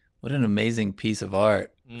piece of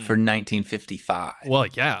art for 1955. Well,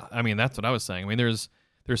 yeah. I mean, that's what I was saying. I mean, there's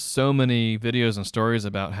so many videos and stories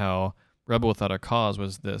about how Rebel Without a Cause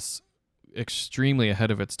was this extremely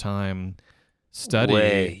ahead of its time study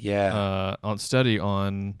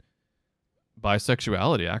on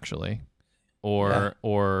bisexuality, actually,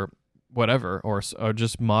 or whatever, or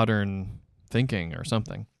just modern thinking or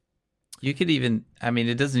something. You could even, I mean,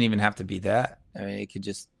 it doesn't even have to be that. I mean, it could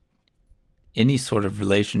just any sort of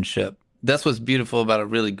relationship. That's what's beautiful about a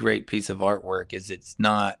really great piece of artwork is it's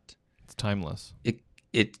timeless.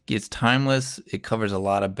 It's timeless. It covers a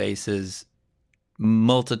lot of bases.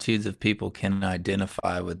 Multitudes of people can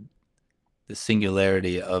identify with the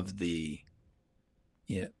singularity of the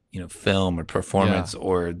film or performance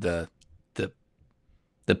or the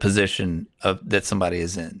position that somebody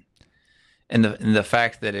is in, and the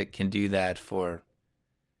fact that it can do that for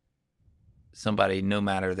somebody no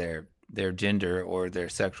matter their gender or their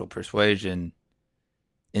sexual persuasion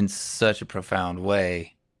in such a profound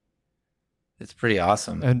way, it's pretty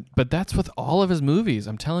awesome. But that's with all of his movies,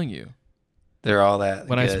 I'm telling you. They're all that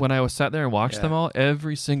when good. I was sat there and watched them all,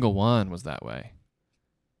 every single one was that way.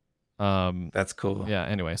 That's cool. Yeah.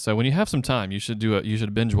 Anyway, so when you have some time, you should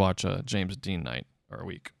binge watch a James Dean night or a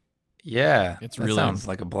week. Yeah, sounds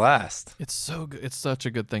like a blast. It's so good. It's such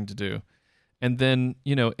a good thing to do. And then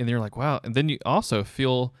and you're like, wow. And then you also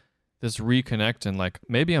feel this reconnect and like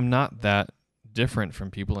maybe I'm not that different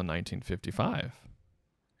from people in 1955.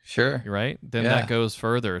 Sure. You're right. Then that Yeah. goes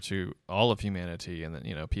further to all of humanity, and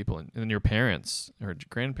then people and your parents or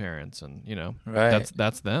grandparents, and Right.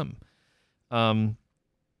 that's them. Um,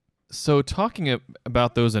 so talking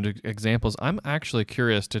about those examples, I'm actually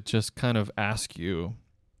curious to just kind of ask you,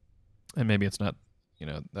 and maybe it's not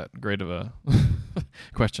that great of a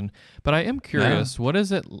question, but I am No. curious, what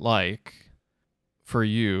is it like for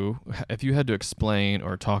you if you had to explain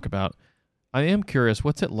or talk about? I am curious,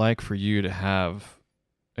 what's it like for you to have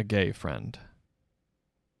a gay friend?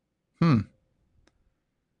 Hmm.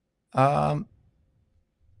 Um,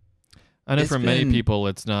 I know it's for many been people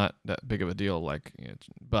it's not that big of a deal, like,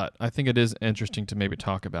 but I think it is interesting to maybe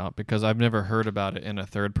talk about because I've never heard about it in a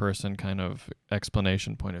third person kind of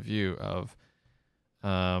explanation point of view of,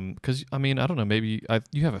 because I mean I don't know, maybe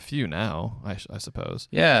you have a few now, I suppose,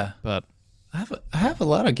 yeah. but I have a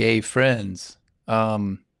lot of gay friends.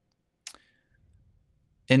 Um,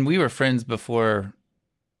 and we were friends before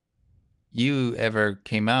you ever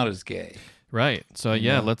came out as gay, right. So you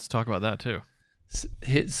yeah, know. let's talk about that too.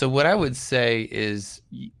 So what I would say is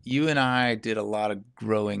you and I did a lot of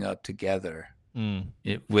growing up together Mm,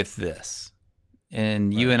 with this.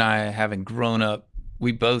 And you right. and I, having grown up,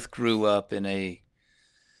 we both grew up in an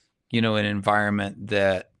environment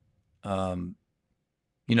that, um,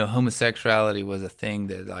 homosexuality was a thing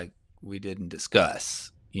that like we didn't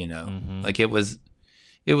discuss, Mm-hmm. like it was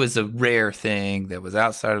a rare thing that was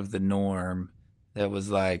outside of the norm. That was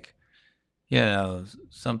like,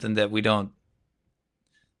 something that we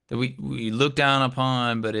look down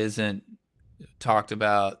upon, but isn't talked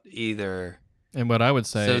about either. And what I would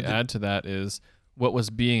So, say add to that is what was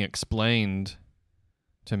being explained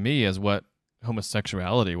to me as what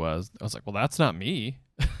homosexuality was. I was like, well, that's not me.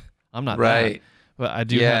 I'm not that. right. But I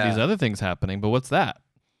do have these Yeah. other things happening. But what's that?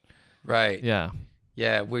 Right. Yeah.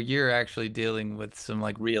 Yeah. Where you're actually dealing with some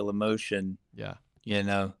like real emotion, Yeah. you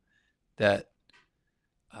know, that,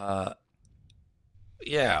 uh,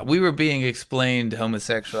 yeah, we were being explained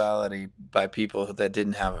homosexuality by people that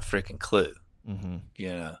didn't have a freaking clue, Mm-hmm. you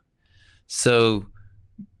know. So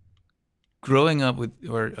growing up with,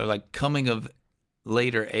 or like coming of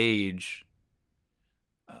later age,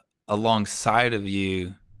 alongside of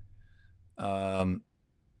you, um,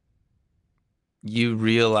 you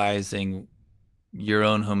realizing your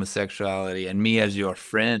own homosexuality and me as your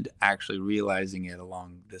friend actually realizing it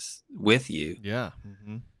along this with you. Yeah.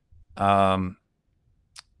 Mm-hmm. Um,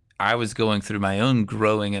 I was going through my own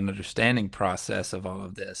growing and understanding process of all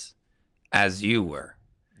of this as you were.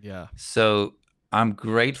 Yeah. So I'm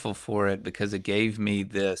grateful for it because it gave me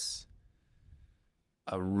this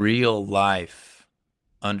a real life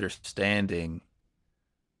understanding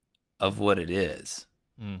of what it is,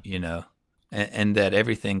 Mm. you know, and that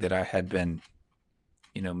everything that I had been,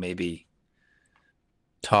 maybe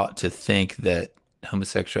taught to think that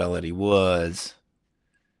homosexuality was,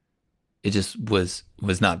 it just was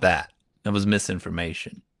not that. It was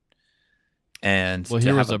misinformation. And Well, to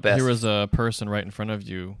here have was a here best was a person right in front of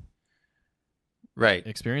you right.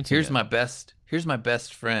 experiencing Here's it. my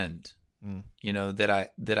best friend, Mm.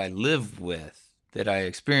 that I live with, that I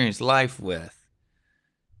experience life with,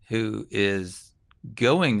 who is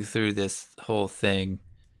going through this whole thing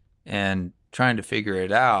and trying to figure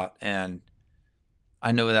it out. And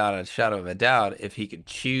I know without a shadow of a doubt, if he could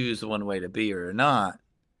choose one way to be or not,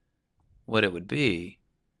 what it would be.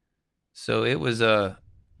 So it was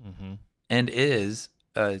Mm-hmm. and is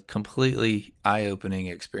a completely eye-opening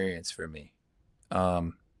experience for me.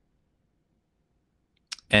 Um,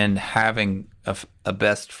 and having a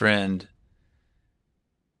best friend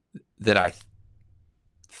that I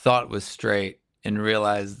thought was straight and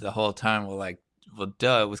realized the whole time, well,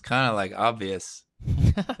 duh, it was kind of like obvious.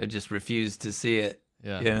 I just refused to see it,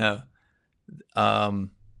 Yeah. you know.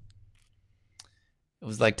 Um, it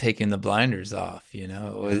was like taking the blinders off, you know.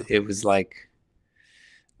 It was, Yeah. it was like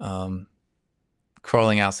um,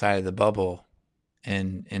 crawling outside of the bubble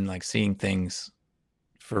and like seeing things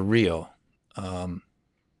for real.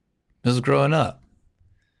 This was growing up.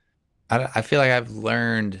 I feel like I've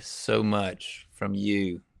learned so much from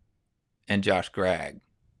you and Josh Gregg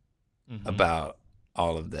Mm-hmm. about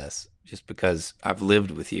all of this just because I've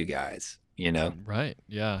lived with you guys, you know. Right.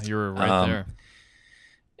 Yeah. You were right Um, there.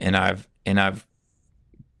 and I've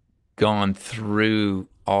gone through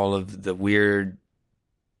all of the weird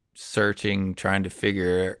searching, trying to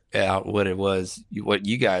figure out what it was, what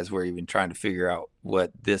you guys were even trying to figure out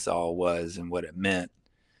what this all was and what it meant.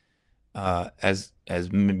 As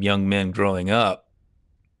young men growing up,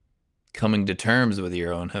 coming to terms with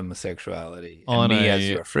your own homosexuality, and On me as a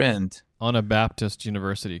your friend. on a Baptist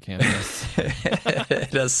university campus.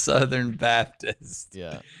 At a Southern Baptist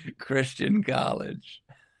Yeah. Christian college.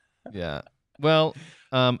 Yeah. Well,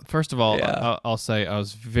 first of all, Yeah. I'll say I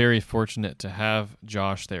was very fortunate to have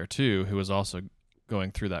Josh there too, who was also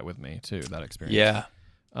going through that with me too, that experience. Yeah.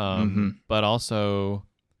 Mhm. But also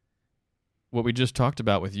what we just talked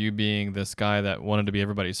about with you being this guy that wanted to be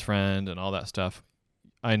everybody's friend and all that stuff,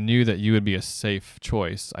 I knew that you would be a safe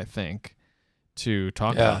choice, I think, to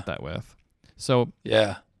talk Yeah. about that with. So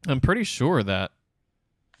Yeah. I'm pretty sure that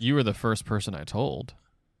you were the first person I told.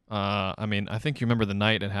 I mean, I think you remember the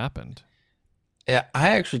night it happened. Yeah. I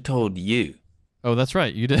actually told you. Oh, that's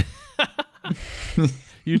right. You did.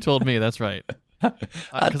 You told me. That's right.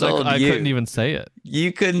 I 'Cause told I you. couldn't even say it.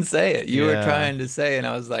 You couldn't say it. You were Yeah. trying to say it, and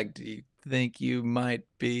I was like, "Do you think you might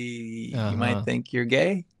Uh-huh. think you're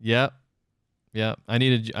gay?" Yep. Yep. I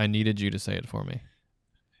needed you to say it for me.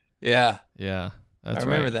 Yeah. Yeah. I That's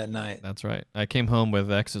remember right. that night. That's right. I came home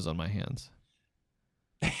with X's on my hands.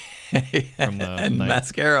 From the and night.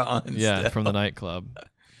 mascara on. Yeah, still. from the nightclub.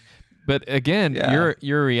 But again, Yeah.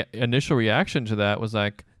 your initial reaction to that was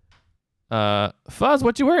like, Fuzz,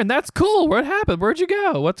 what you wearing? That's cool. What happened? Where'd you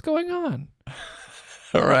go? What's going on?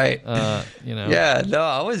 Right. You know. Yeah. No,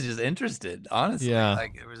 I was just interested. Honestly, Yeah.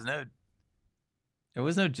 like there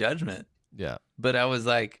was no judgment, Yeah. but I was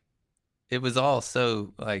like, it was all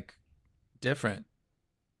so like different,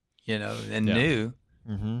 and Yeah. new.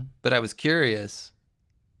 Mm-hmm. But I was curious.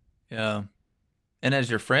 Yeah. And as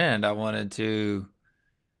your friend, I wanted to.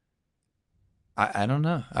 I don't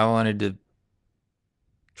know. I wanted to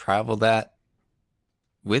travel that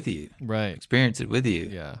with you, Right. experience it with you,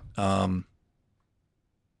 Yeah.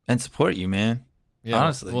 and support you, man. Yeah.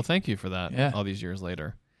 Honestly. Well, thank you for that. Yeah. All these years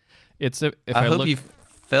later, if I hope look, you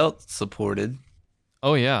felt supported.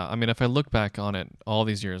 oh yeah. I mean, if I look back on it all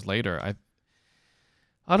these years later,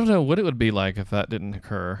 I don't know what it would be like if that didn't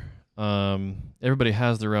occur. Everybody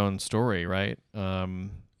has their own story, right?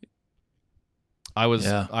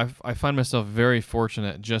 Yeah. I find myself very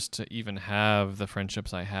fortunate just to even have the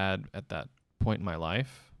friendships I had at that point in my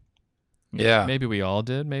life. Yeah. Maybe we all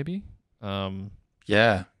did, maybe.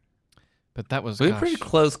 Yeah. But that was We were a pretty gosh,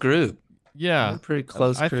 close group. We yeah. were a pretty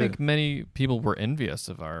close I group. think many people were envious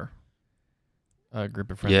of our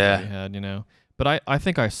group of friends Yeah. that we had, But I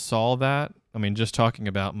think I saw that. I mean, just talking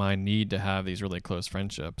about my need to have these really close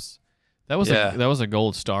friendships. That was Yeah. that was a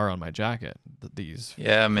gold star on my jacket. These,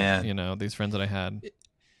 Yeah, man. these friends that I had.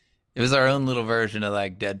 It was our own little version of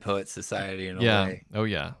like Dead Poets Society in a Yeah. way. Oh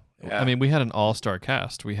yeah. Yeah. I mean, we had an all-star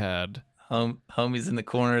cast. We had Homies in the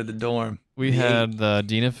corner of the dorm. we The had the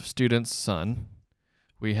dean of students' son.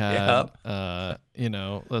 We had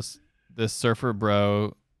this surfer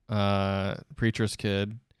bro, preacher's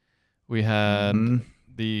kid. We had Mhm.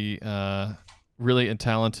 the really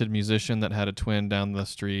talented musician that had a twin down the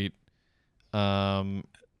street.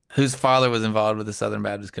 Whose father was involved with the Southern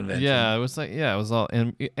Baptist Convention. Yeah, it was all,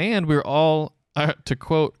 and we were all, to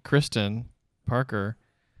quote Kristen Parker,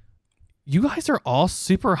 you guys are all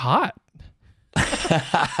super hot.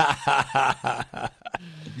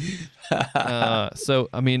 So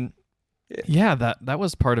I mean, yeah, that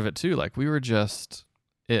was part of it too. Like we were just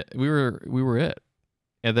it. We were it.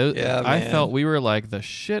 And Yeah, I man. felt we were like the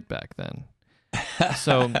shit back then.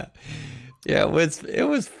 So yeah, it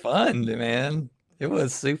was fun, man. It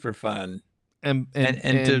was super fun. and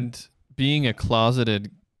And being a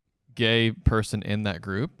closeted gay person in that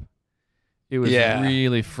group, it was Yeah.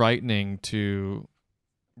 really frightening to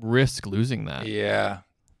risk losing that. Yeah.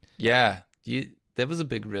 That was a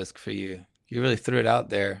big risk for you. You really threw it out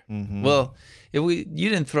there. Mhm. Well, you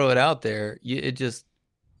didn't throw it out there. It just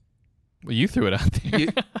Well, you threw it out there.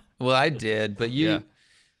 well, I did, but Yeah.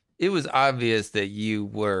 it was obvious that you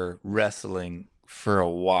were wrestling for a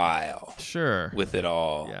while Sure. with it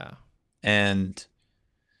all. Yeah. And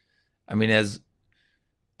I mean, as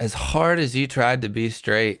hard as you tried to be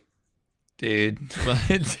straight, dude,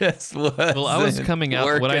 it just was. Well, I was coming out.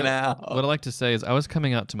 What I out. like to say is, I was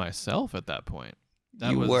coming out to myself at that point.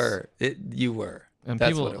 That You was, were. You were. and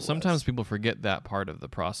That's people what it sometimes was. people forget that part of the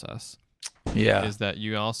process. Yeah. Is that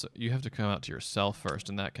you have to come out to yourself first,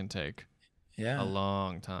 and that can take Yeah. a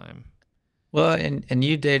long time. Well, and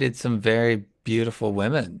you dated some very beautiful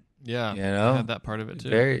women. Yeah, You know? I had that part of it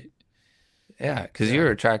too. Yeah, because Yeah. you're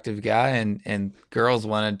an attractive guy, and girls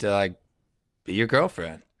wanted to like be your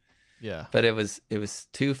girlfriend. Yeah, But it was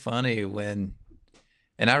too funny when,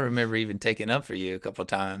 and I remember even taking up for you a couple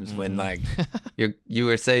times when Mhm. like you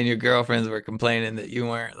were saying your girlfriends were complaining that you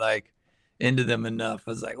weren't like into them enough.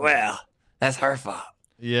 I was like, well, that's her fault.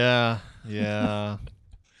 yeah.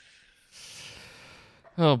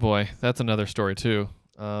 Oh boy, that's another story too.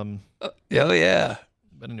 Oh yeah.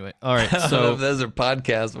 But anyway, all right. I don't know if So those are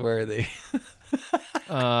podcast worthy.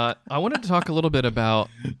 I wanted to talk a little bit about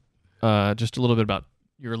just a little bit about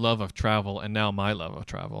your love of travel and now my love of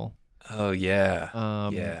travel. Oh yeah.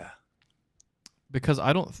 Um, Yeah. because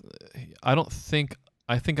I don't think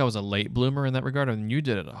I think I was a late bloomer in that regard, and you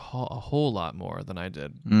did it a whole lot more than I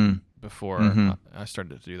did Mm. before Mm-hmm. I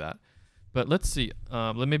started to do that. But let's see.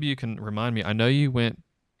 Maybe you can remind me. I know you went.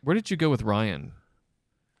 Where did you go with Ryan?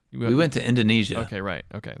 We went to Indonesia. Okay, right.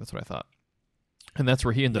 Okay, that's what I thought. And that's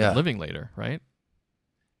where he ended up Yeah. living later, right?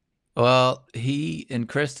 Well, he and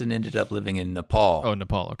Kristen ended up living in Nepal. Oh,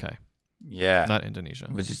 Nepal. Okay, Yeah. not Indonesia.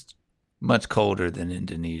 Which is much colder than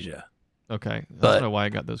Indonesia. Okay, I don't know But why I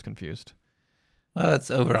got those confused. well,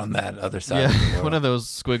 it's over on that other side Yeah, of the world. one of those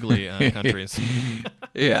squiggly countries.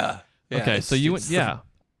 Yeah. Yeah. Okay, so you went. it's Yeah,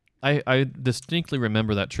 I distinctly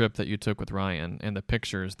remember that trip that you took with Ryan and the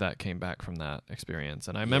pictures that came back from that experience,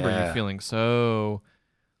 and I remember you Yeah. feeling so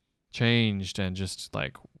changed and just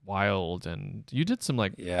like wild, and you did some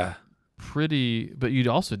like Yeah. pretty, but you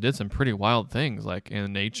also did some pretty wild things like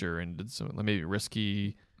in nature and did some like, maybe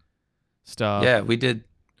risky stuff. Yeah, we did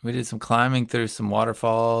some climbing through some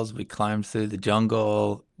waterfalls. We climbed through the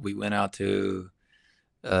jungle. We went out to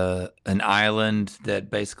an island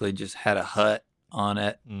that basically just had a hut on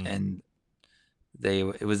it, Mm. and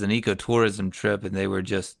it was an ecotourism trip, and they were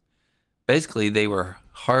just basically they were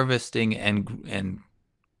harvesting and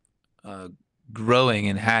uh, growing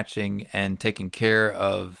and hatching and taking care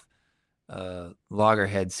of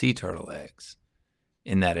loggerhead sea turtle eggs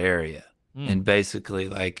in that area, Mm. and basically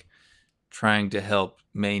like trying to help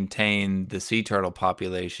maintain the sea turtle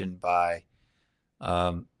population by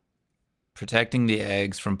um, protecting the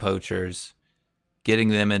eggs from poachers, getting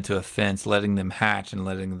them into a fence, letting them hatch, and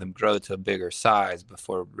letting them grow to a bigger size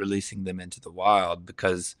before releasing them into the wild.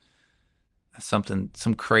 Because some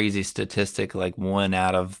crazy statistic like 1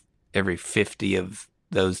 out of every 50 of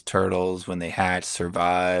those turtles when they hatch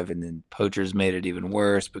survive, and then poachers made it even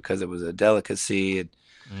worse because it was a delicacy. And,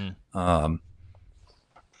 Mm.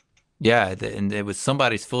 yeah, and it was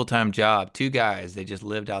somebody's full-time job. Two guys, they just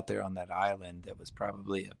lived out there on that island that was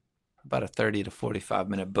probably about a 30 to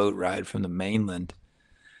 45-minute boat ride from the mainland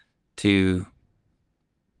to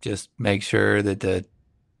just make sure that the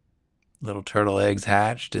little turtle eggs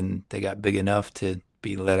hatched and they got big enough to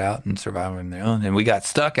be let out and survive on their own. And we got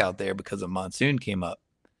stuck out there because a monsoon came up.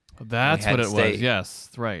 That's had what to it stay. was. Yes,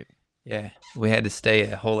 right. Yeah, we had to stay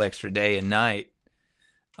a whole extra day and night.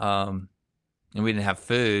 And we didn't have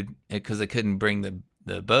food because they couldn't bring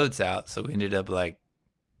the boats out. So we ended up like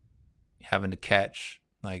having to catch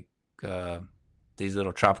like these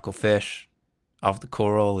little tropical fish off the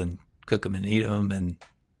coral and cook them and eat them. And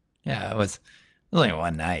yeah, it was only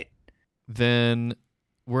one night. Then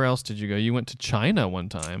where else did you go? You went to China one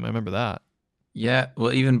time. I remember that. Yeah,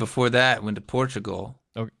 well, even before that, went to Portugal.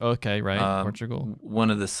 Okay, right. Portugal. One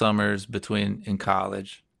of the summers in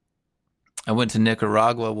college. I went to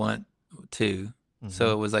Nicaragua one too.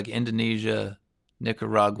 So it was like Indonesia,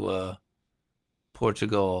 Nicaragua,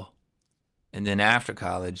 Portugal, and then after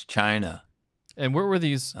college, China. And what were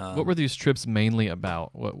these trips mainly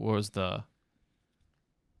about? What was the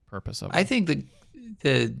purpose of I them? think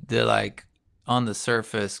the like on the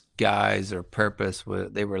surface guys or purpose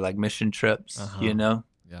they were like mission trips, Uh-huh.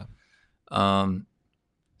 Yeah.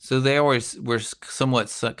 So they always were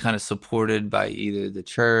somewhat kind of supported by either the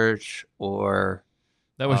church or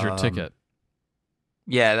That was your ticket.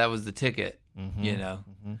 yeah, that was the ticket,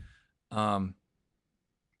 Mm-hmm.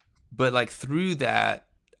 But like through that,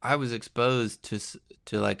 I was exposed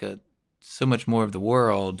to like so much more of the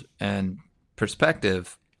world and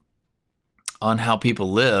perspective on how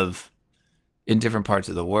people live in different parts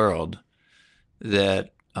of the world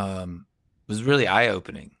that was really eye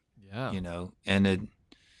opening. Yeah.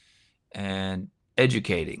 And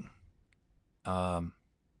educating.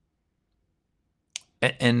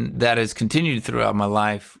 And that has continued throughout my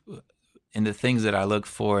life. And the things that I look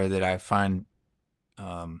for that I find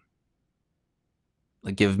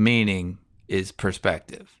like give meaning is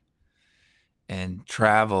perspective. And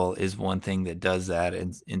travel is one thing that does that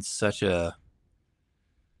in such an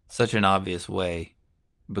obvious way,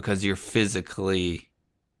 because you're physically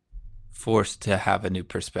forced to have a new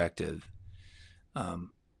perspective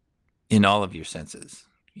in all of your senses,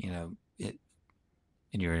 and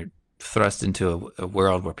you're thrust into a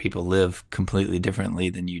world where people live completely differently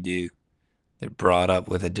than you do. They're brought up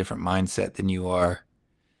with a different mindset than you are.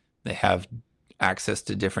 They have access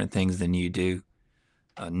to different things than you do,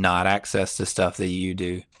 not access to stuff that you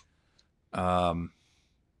do.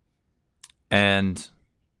 And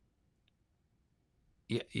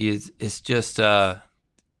it's just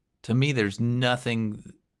to me, there's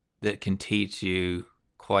nothing that can teach you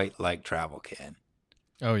quite like travel can.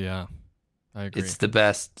 Oh yeah, I agree. It's the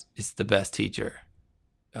best. It's the best teacher.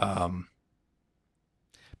 But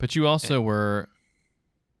you also were,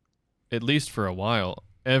 at least for a while,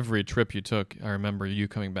 every trip you took, I remember you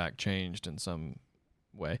coming back changed in some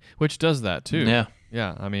way, which does that too. Yeah.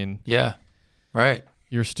 Yeah. I mean, Yeah. Right.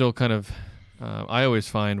 you're still kind of, I always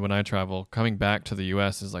find when I travel, coming back to the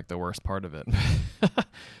U.S. is like the worst part of it.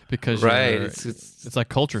 Because Right. it's like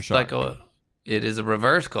culture shock. It is a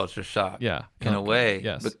reverse culture shock. Yeah. In a way.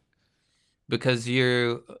 Yes. Because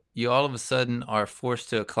you all of a sudden are forced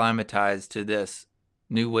to acclimatize to this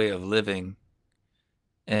new way of living,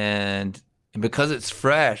 and because it's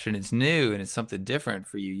fresh and it's new and it's something different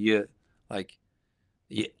for you, I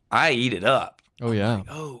eat it up. Oh yeah. Like,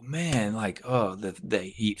 oh man, like, oh,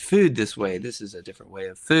 they eat food this way. This is a different way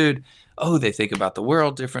of food. Oh, they think about the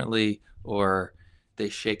world differently, or they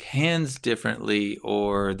shake hands differently,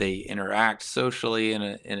 or they interact socially in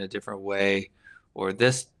a different way, or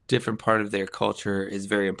this different part of their culture is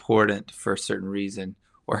very important for a certain reason,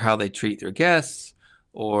 or how they treat their guests,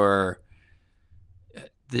 or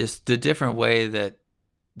the different way that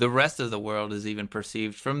the rest of the world is even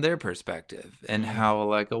perceived from their perspective, and how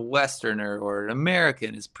like a Westerner or an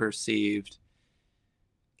American is perceived.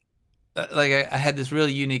 Like I had this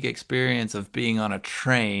really unique experience of being on a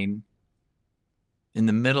train in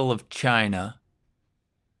the middle of China,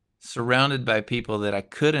 surrounded by people that I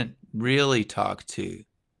couldn't really talk to,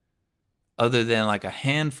 other than like a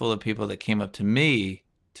handful of people that came up to me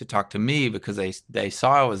to talk to me because they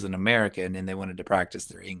saw I was an American and they wanted to practice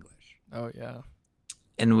their English. Oh yeah.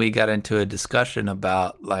 And we got into a discussion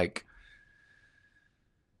about like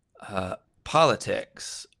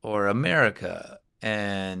politics or America,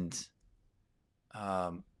 and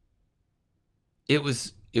it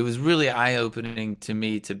was really eye-opening to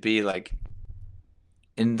me to be like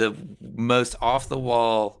in the most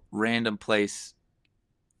off-the-wall random place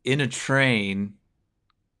in a train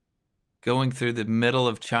going through the middle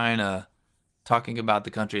of China talking about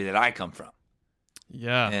the country that I come from.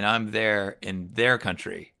 Yeah. And I'm there in their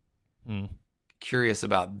country, curious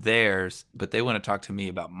about theirs, but they want to talk to me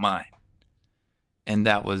about mine. And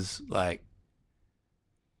that was like,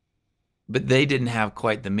 but they didn't have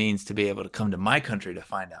quite the means to be able to come to my country to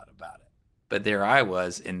find out about it. But there I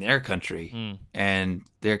was in their country, and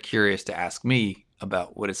they're curious to ask me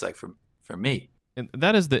about what it's like for me. And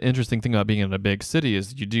that is the interesting thing about being in a big city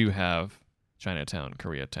is you do have Chinatown,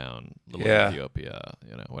 Koreatown, little Ethiopia,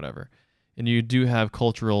 whatever. And you do have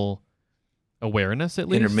cultural awareness, at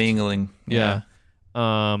least. Intermingling. Yeah.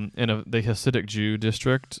 In the Hasidic Jew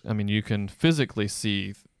district, I mean, you can physically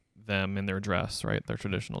see them in their dress, right? Their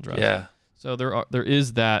traditional dress. Yeah. So there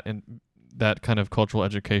is that, and that kind of cultural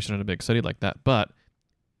education in a big city like that. But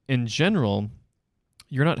in general,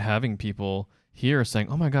 you're not having people here saying,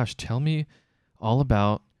 "Oh my gosh, tell me all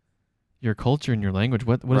about your culture and your language.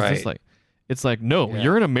 What is this like?" It's like, no,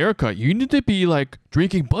 you're in America. You need to be like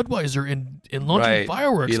drinking Budweiser and launching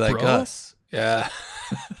fireworks, be like bro. us. Yeah.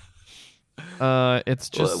 It's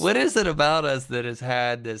just, what is it about us that has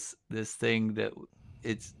had this thing that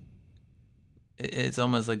it's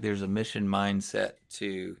almost like there's a mission mindset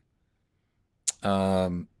to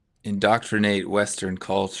indoctrinate Western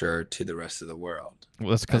culture to the rest of the world. Well,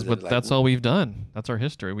 that's because that's all we've done. That's our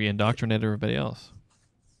history. We indoctrinate everybody else.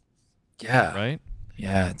 Yeah. Right?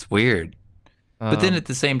 Yeah, it's weird. But then at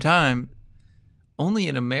the same time, only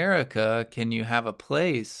in America can you have a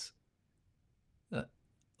place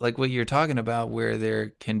like what you're talking about, where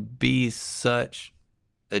there can be such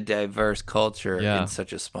a diverse culture in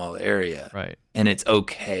such a small area. Right. And it's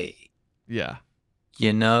okay. Yeah.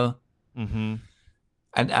 Mm-hmm.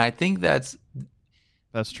 And I think that's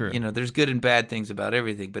true. There's good and bad things about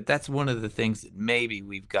everything, but that's one of the things that maybe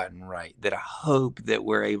we've gotten right, that I hope that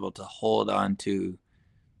we're able to hold on to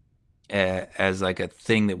as like a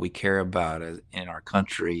thing that we care about in our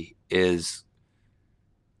country is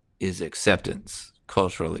acceptance,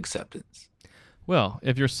 cultural acceptance. Well,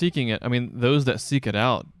 if you're seeking it, I mean, those that seek it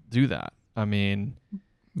out do that. I mean,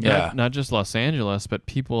 not just Los Angeles, but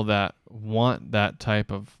people that want that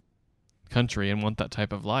type of country and want that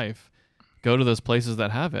type of life go to those places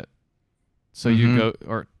that have it. So you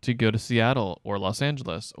go to Seattle or Los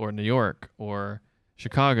Angeles or New York or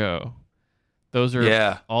Chicago. Those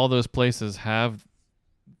are all those places have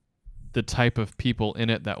the type of people in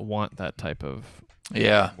it that want that type of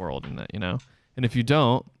world in it, And if you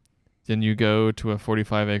don't, then you go to a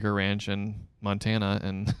 45-acre ranch in Montana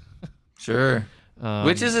and sure,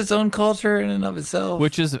 which is its own culture in and of itself,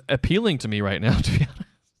 which is appealing to me right now, to be honest.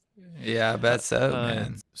 Yeah, I bet so,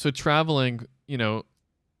 man. So traveling,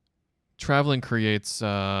 traveling creates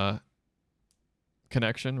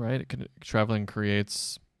connection, right? Traveling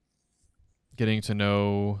creates getting to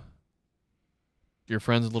know your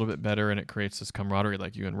friends a little bit better, and it creates this camaraderie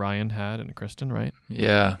like you and Ryan had and Kristen, right?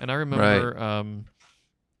 Yeah. And I remember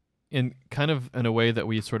in kind of in a way that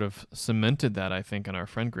we sort of cemented that, I think, in our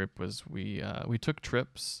friend group was we took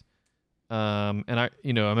trips. And I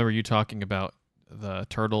remember you talking about the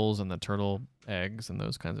turtles and the turtle eggs and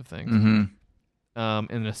those kinds of things.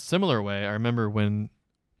 Mm-hmm. In a similar way, I remember when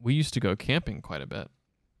we used to go camping quite a bit.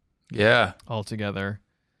 Yeah. All together.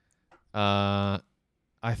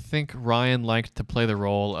 I think Ryan liked to play the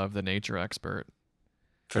role of the nature expert,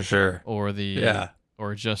 For sure. or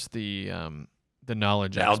or just the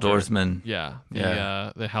knowledge The expert. outdoorsman. Yeah.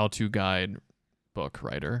 Yeah. The how-to guide book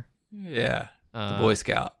writer. Yeah. The Boy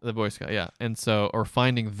Scout. The Boy Scout, yeah. And so, or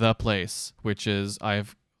finding the place, which is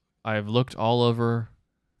I've looked all over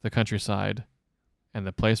the countryside, and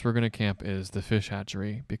the place we're going to camp is the fish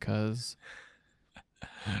hatchery because,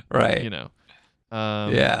 Right.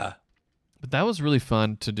 Yeah. But that was really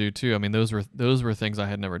fun to do too. I mean, those were things I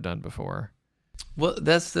had never done before. Well,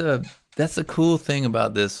 that's the cool thing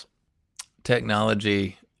about this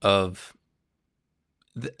technology of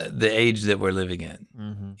the age that we're living in.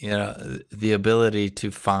 Mm-hmm. The ability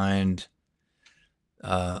to find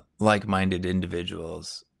like-minded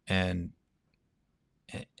individuals and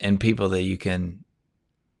people that you can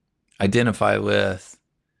identify with,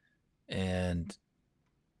 and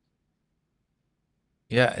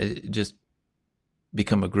just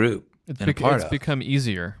become a group and a part It's of. become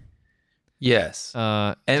easier. Yes.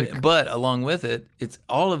 But along with it, it's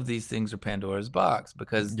all of these things are Pandora's box,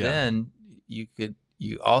 because then you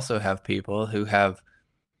also have people who have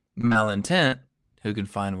malintent who can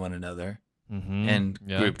find one another and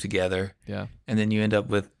group together. Yeah. And then you end up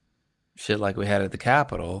with shit like we had at the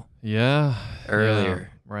Capitol. Yeah.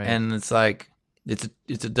 Earlier. Yeah, right. And it's like it's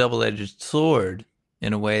a double-edged sword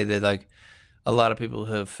in a way that, like, a lot of people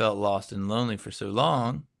who have felt lost and lonely for so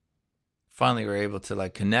long finally were able to,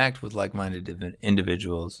 like, connect with like-minded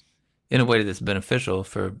individuals in a way that's beneficial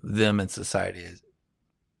for them and society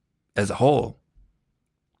as a whole.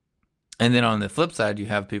 And then on the flip side, you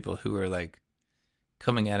have people who are, like,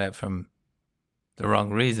 coming at it from the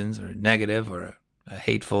wrong reasons, or negative, or a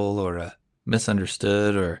hateful, or a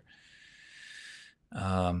misunderstood, or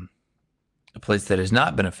a place that is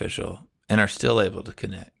not beneficial, and are still able to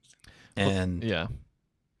connect. And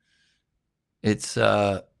it's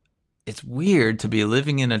weird to be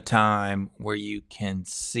living in a time where you can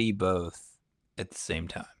see both at the same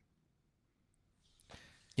time.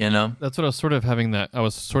 That's what I was sort of having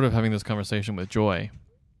this conversation with Joy.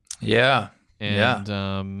 Yeah.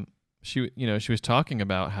 And she was talking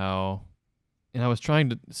about how, and I was trying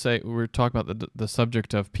to say, we were talking about the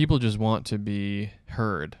subject of people just want to be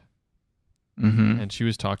heard. Mm-hmm. And she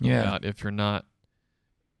was talking about, if you're not,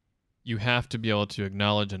 you have to be able to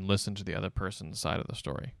acknowledge and listen to the other person's side of the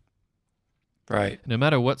story. Right. No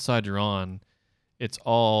matter what side you're on, it's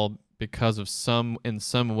all because of in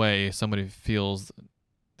some way, somebody feels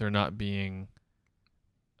they're not being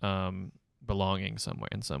belonging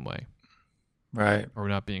in some way. Right. Or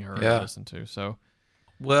not being heard or listened to. So,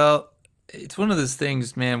 well, it's one of those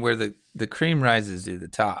things, man, where the cream rises to the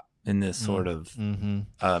top in this sort of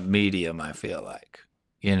medium, I feel like,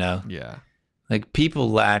 Yeah. Like, people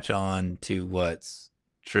latch on to what's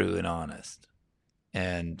true and honest,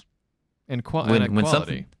 and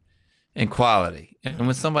quality. And quality. And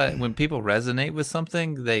when people resonate with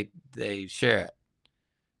something, they share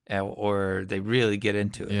it, or they really get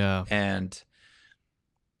into it. Yeah. And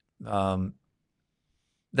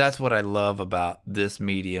that's what I love about this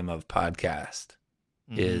medium of podcast,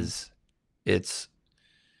 is it's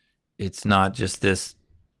not just this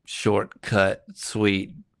shortcut,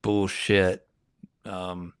 sweet bullshit,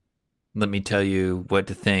 let me tell you what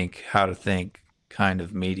to think, how to think kind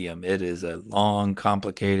of medium. It is a long,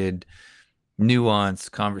 complicated,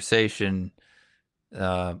 nuanced conversation.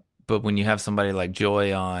 But when you have somebody like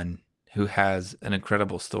Joy on, who has an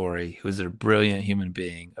incredible story, who is a brilliant human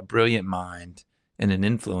being, a brilliant mind, and an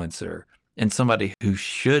influencer, and somebody who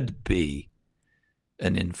should be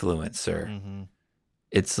an influencer,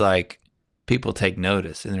 it's like people take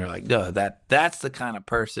notice, and they're like, no, that's the kind of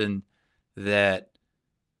person that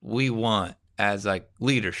we want as, like,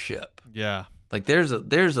 leadership. Yeah. Like, there's a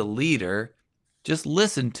leader, just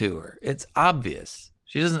listen to her. It's obvious.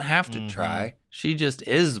 She doesn't have to try. She just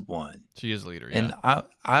is one. She is a leader, and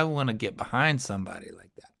I want to get behind somebody like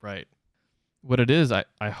that. Right. What it is,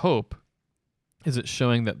 I hope, is it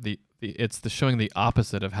showing that showing the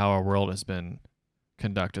opposite of how our world has been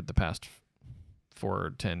conducted the past 4 or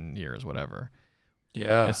 10 years, whatever.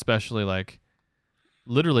 Yeah. Especially like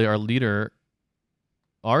literally our leader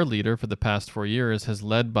for the past 4 years has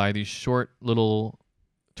led by these short little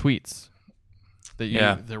tweets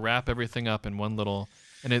that they wrap everything up in one little,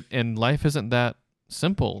 and life isn't that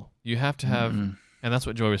simple. You have to have, and that's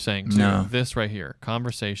what Joy was saying too. No. This right here,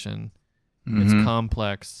 conversation, Mm-hmm. it's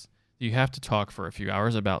complex. You have to talk for a few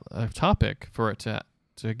hours about a topic for it to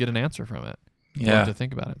get an answer from it. Yeah. Or to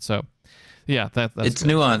think about it. So, yeah, that's it's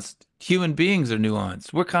good. nuanced. Human beings are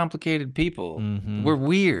nuanced. We're complicated people. Mhm. We're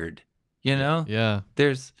weird. You know. Yeah.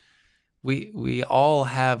 We all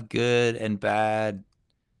have good and bad,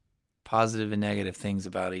 positive and negative things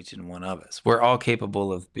about each and one of us. We're all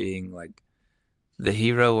capable of being like the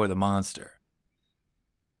hero or the monster.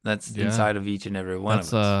 That's inside of each and every one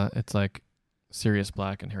of us. It's like Sirius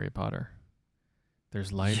Black and Harry Potter.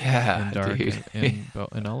 There's light and dark dude.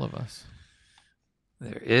 in all of us.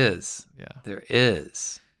 There is. Yeah. There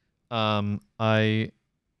is. I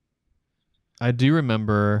do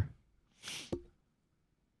remember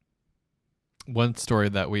one story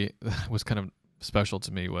that was kind of special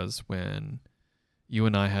to me was when you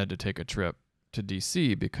and I had to take a trip to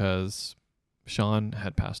DC because Sean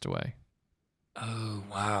had passed away. Oh,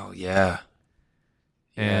 wow. Yeah.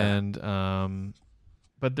 And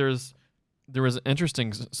but there was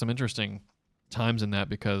some interesting times in that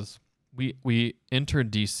because we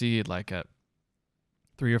entered DC like at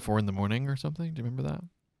 3 or 4 in the morning or something. Do you remember that?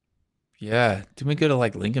 Yeah. Did we go to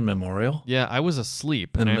like Lincoln Memorial? Yeah, I was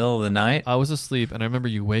asleep. In the middle of the night? I was asleep, and I remember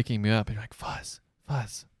you waking me up, and you're like, Fuzz,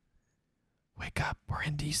 wake up. We're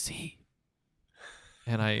in DC.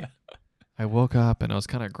 And I woke up, and I was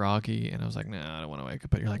kind of groggy, and I was like, nah, I don't want to wake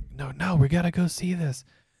up. But you're like, no, we got to go see this.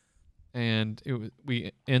 And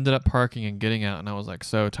we ended up parking and getting out, and I was like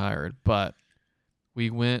so tired. But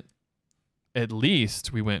we went to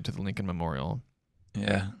the Lincoln Memorial.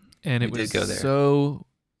 Yeah. And it was so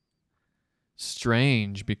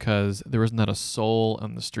strange because there was not a soul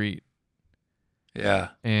on the street. Yeah.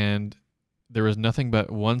 And there was nothing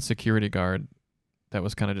but one security guard that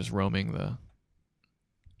was kind of just roaming the...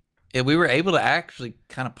 Yeah, we were able to actually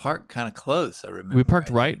kind of park kind of close, I remember. We parked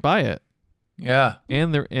right by it. Yeah.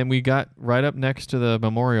 And we got right up next to the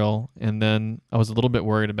memorial, and then I was a little bit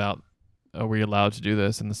worried about, are we allowed to do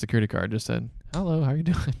this? And the security guard just said, hello, how are you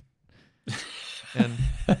doing?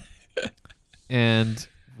 And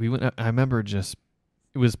we went. I remember it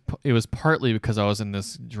was partly because I was in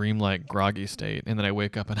this dreamlike groggy state, and then I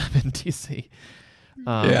wake up and I'm in DC.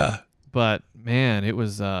 Yeah. But man, it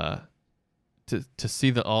was to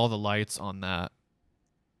see all the lights on that,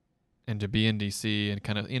 and to be in DC and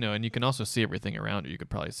kind of and you can also see everything around you. You could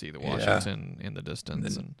probably see the Washington in the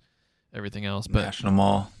distance and everything else. But National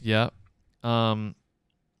Mall. Yeah. And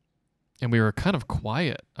we were kind of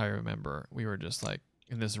quiet. I remember we were just like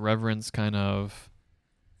in this reverence kind of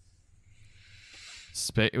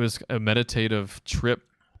space. It was a meditative trip,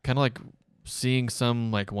 kind of like seeing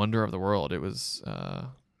some like wonder of the world. It was,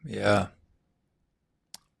 yeah,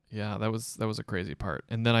 that was a crazy part.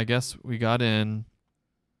 And then I guess we got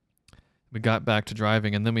back to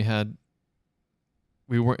driving, and then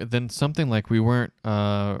we were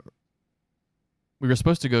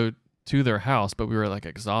supposed to go to their house, but we were like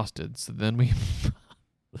exhausted. So then we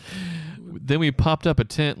popped up a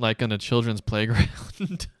tent like on a children's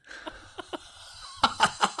playground.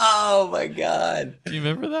 Oh my God. Do you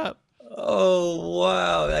remember that? Oh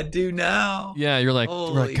wow, I do now. Yeah, we're like,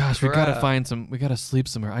 gosh, crap. we gotta sleep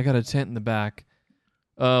somewhere. I got a tent in the back.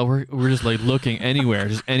 We're just like looking anywhere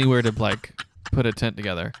to like put a tent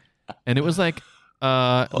together. And it was like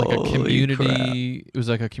a community. It was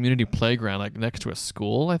like a community playground, like next to a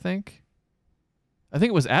school. I think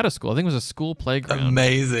it was at a school. I think it was a school playground.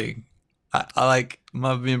 Amazing. I like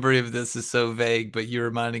my memory of this is so vague, but you're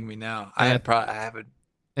reminding me now. I haven't.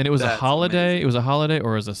 And it was a holiday. Amazing. It was a holiday,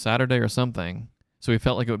 or it was a Saturday or something. So we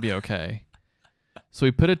felt like it would be okay. So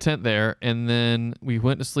we put a tent there, and then we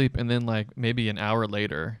went to sleep. And then, like maybe an hour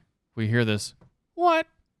later, we hear this. What?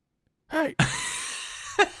 Hey.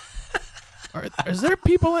 Is there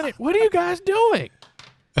people in it? What are you guys doing?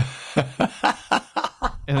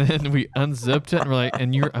 And then we unzipped it, and we're like, I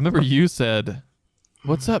remember you said,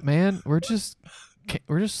 "What's up, man? We're just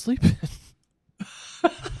sleeping."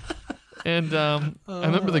 And I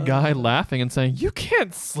remember the guy laughing and saying, "You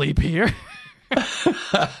can't sleep here." This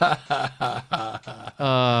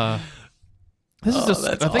is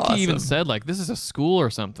I think he even said like, "This is a school or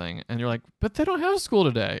something," and you're like, "But they don't have school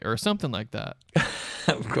today," or something like that.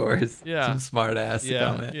 Of course. Yeah. Some smart ass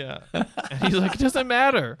comment. Yeah. And he's like, "It doesn't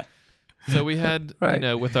matter." So we had,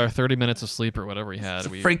 with our 30 minutes of sleep or whatever we had,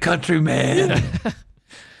 free country, man.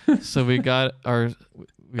 Yeah. So we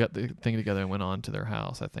we got the thing together and went on to their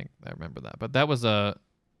house. I think I remember that. But that was a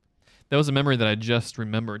memory that I just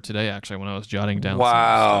remembered today, actually, when I was jotting down some of the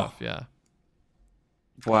Wow. stuff. Yeah.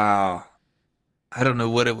 Wow. I don't know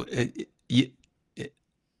what I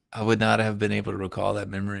would not have been able to recall that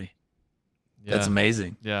memory. That's Yeah.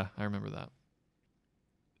 amazing. Yeah. I remember that.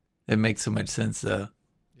 It makes so much sense, though.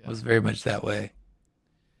 It Yeah. was very much that way.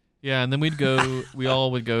 Yeah. And then we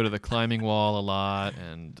all would go to the climbing wall a lot.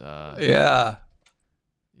 And Yeah.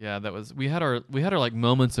 yeah, we had our like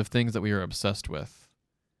moments of things that we were obsessed with.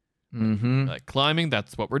 Mm-hmm. Like climbing,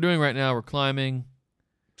 that's what we're doing right now. We're climbing,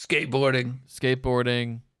 Skateboarding,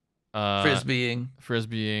 skateboarding, frisbeeing,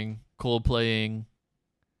 Coldplaying,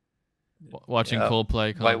 watching Yep.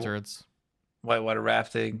 Coldplay concerts. whitewater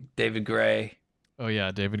rafting, David Gray. Oh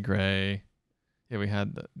yeah, David Gray. Yeah, we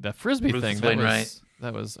had the frisbee Rufus thing. Wainwright.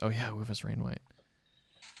 That was oh yeah, Rufus Wainwright.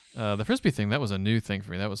 The frisbee thing, that was a new thing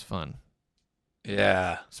for me. That was fun,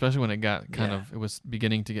 Yeah. especially when it got Yeah. it was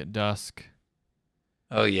beginning to get dusk,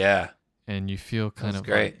 Oh, yeah. and you feel kind was of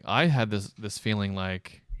great. like, I had this feeling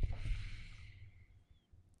like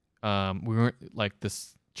we weren't like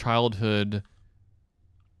this childhood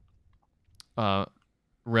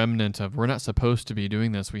remnant of we're not supposed to be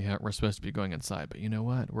doing this. We're supposed to be going inside, but you know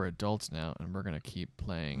what? We're adults now, and we're gonna keep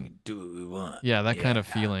playing. Do what we want. Yeah, that kind of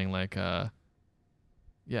Yeah. feeling, like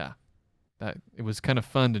yeah, that it was kind of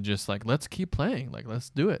fun to just like let's keep playing, like let's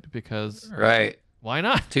do it because Right. why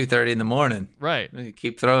not? 2:30 in the morning. Right. You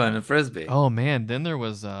keep throwing a frisbee. Oh man, then there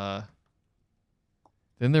was that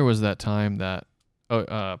time that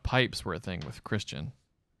pipes were a thing with Christian.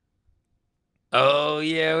 Oh,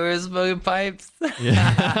 yeah, we were smoking pipes.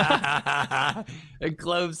 Yeah. And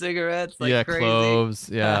clove cigarettes like yeah, crazy. cloves.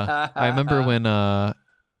 Yeah, I remember when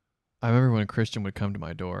Christian would come to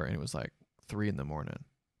my door and it was like 3 a.m,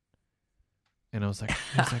 and I was like,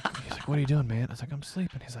 he's like, what are you doing, man? I was like, I'm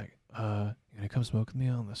sleeping. He's like, you gonna come smoke with me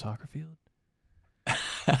on the soccer field?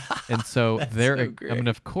 And so That's there, so I great. mean,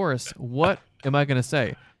 of course, what am I gonna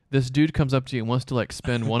say? This dude comes up to you and wants to like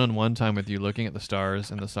spend one-on-one time with you, looking at the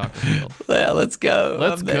stars in the soccer field. Well, let's go.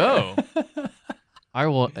 Let's I'm there. go. I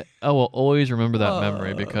will always remember that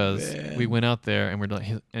memory Oh, because man. we went out there and we're like,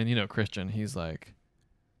 and you know, Christian is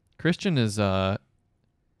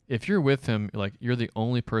if you're with him, like you're the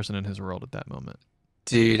only person in his world at that moment.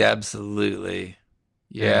 Dude, absolutely.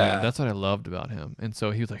 Yeah. And that's what I loved about him. And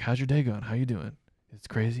so he was like, how's your day going? How you doing? It's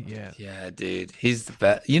crazy. Yeah. Yeah, dude. He's the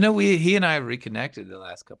best. You know, he and I reconnected the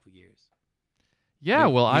last couple of years. Yeah.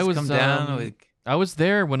 Well, I He's was come down with, I was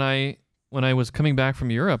there when I was coming back from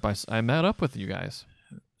Europe. I met up with you guys.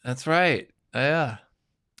 that's right. Yeah.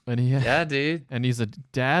 And he Yeah, dude. and he's a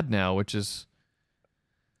dad now, which is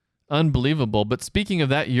unbelievable. But speaking of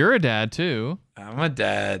that, you're a dad too. I'm a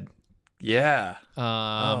dad. Yeah. Oh,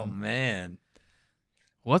 Um, man.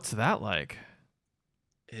 what's that like?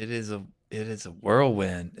 It is a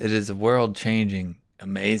whirlwind. It is a world-changing,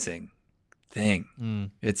 amazing thing.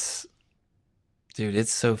 Mm. It's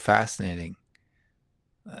so fascinating.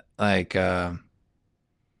 Like,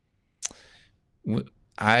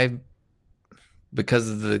 I, because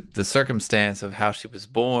of the circumstance of how she was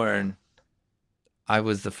born, I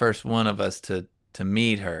was the first one of us to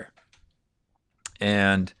meet her,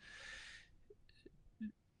 and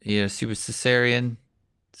you know, she was cesarean,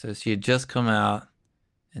 so she had just come out,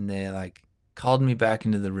 and they like called me back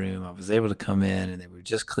into the room. I was able to come in, and they were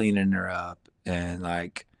just cleaning her up, and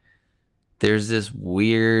like, there's this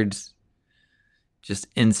weird, just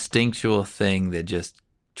instinctual thing that just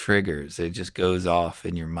triggers. It just goes off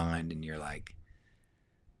in your mind, and you're like,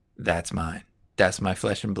 that's mine. That's my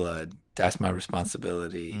flesh and blood. That's my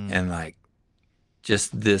responsibility. Mm. And like,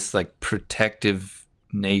 just this like protective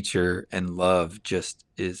nature and love just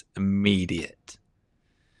is immediate.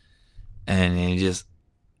 And you just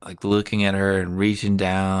like looking at her and reaching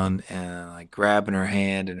down and like grabbing her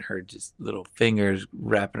hand and her just little fingers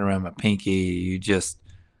wrapping around my pinky. You just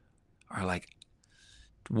are like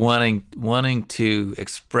wanting to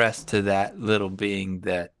express to that little being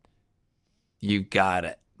that you got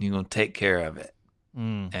it. You're gonna take care of it.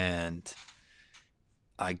 Mm. And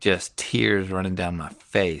like just tears running down my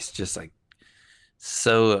face, just like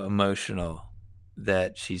so emotional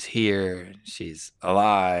that she's here and she's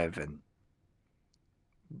alive, and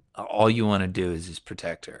all you want to do is just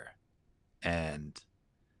protect her. And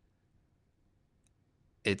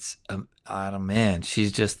it's I don't, man,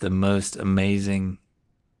 she's just the most amazing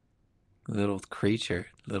little creature,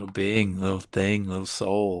 little being, little thing, little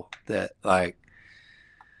soul that like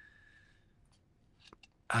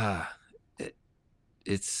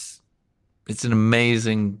it's an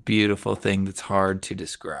amazing, beautiful thing that's hard to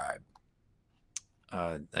describe.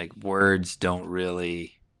 Like words don't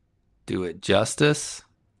really do it justice.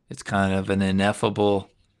 It's kind of an ineffable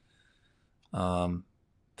um,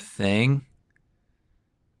 thing.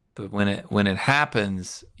 But when it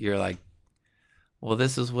happens, you're like, well,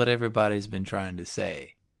 this is what everybody's been trying to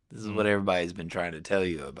say. This is what Mm. everybody's been trying to tell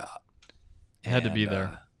you about. Had to be And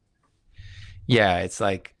there. yeah, it's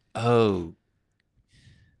like, oh,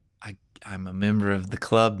 I'm a member of the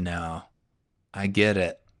club now. I get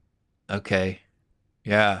it. Okay.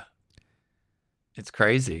 Yeah. It's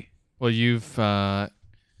crazy. Well, we've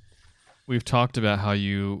talked about how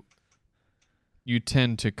you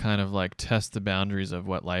tend to kind of like test the boundaries of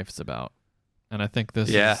what life's about. And I think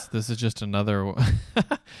Yeah. this is just another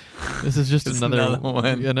this is just It's another another one.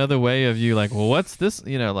 another way of you like, well, what's this,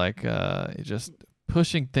 like just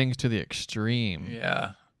pushing things to the extreme.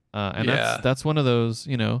 Yeah. And Yeah. that's one of those,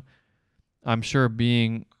 I'm sure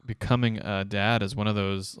becoming a dad is one of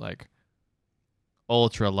those like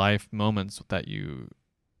ultra life moments that you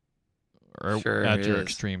are Sure at your is.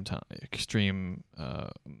 extreme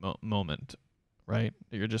moment, right?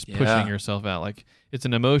 You're just pushing Yeah. yourself out. Like it's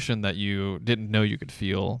an emotion that you didn't know you could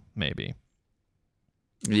feel, maybe.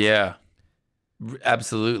 Yeah.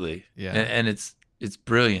 Absolutely. Yeah. And it's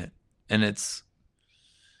brilliant. And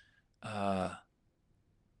uh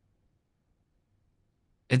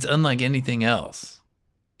it's unlike anything else.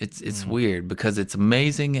 It's Mm. weird because it's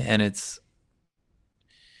amazing and it's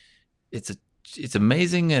a it's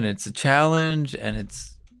amazing and it's a challenge and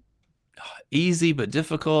it's easy but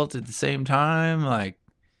difficult at the same time, like,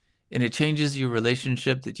 and it changes your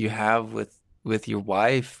relationship that you have with your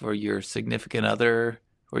wife or your significant other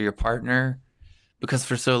or your partner, because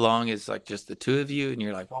for so long it's like just the two of you and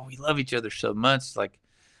you're like, well, we love each other so much, like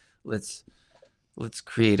let's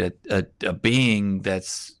create a being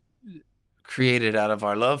that's created out of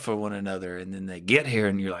our love for one another. And then they get here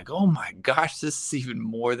and you're like, oh my gosh, this is even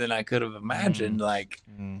more than I could have imagined. Mm. Like,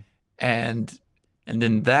 Mm. and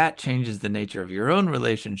then that changes the nature of your own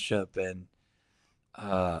relationship. And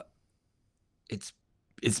uh it's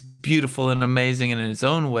beautiful and amazing in its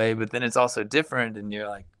own way, but then it's also different. And you're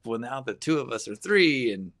like, well, now the two of us are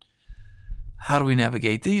three, and how do we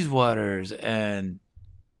navigate these waters? And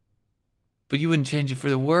but you wouldn't change it for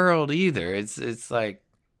the world either. It's like,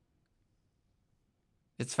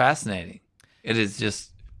 it's fascinating. It is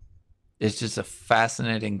just, it's just a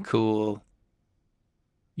fascinating, cool,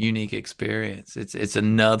 unique experience. It's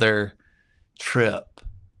another trip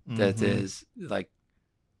that Mhm. is like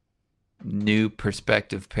new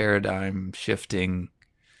perspective, paradigm shifting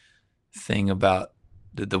thing about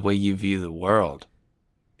the way you view the world,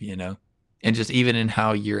 and just even in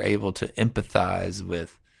how you're able to empathize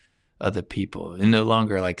with other people and no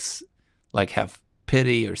longer like have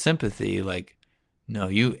pity or sympathy. Like, no,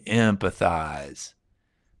 you empathize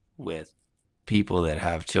with people that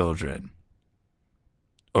have children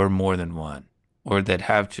or more than one, or that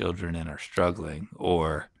have children and are struggling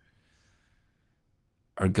or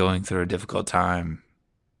are going through a difficult time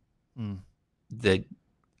Mm. that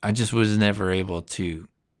I just was never able to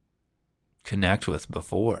connect with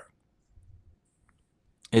before.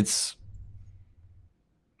 It's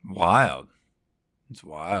wild. It's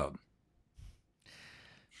wild.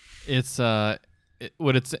 It's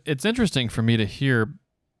it's interesting for me to hear,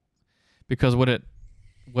 because what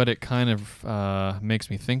it kind of makes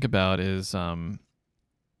me think about is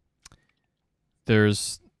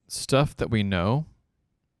there's stuff that we know,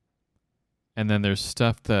 and then there's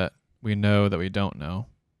stuff that we know that we don't know.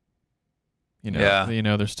 Yeah.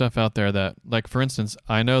 There's stuff out there that, like, for instance,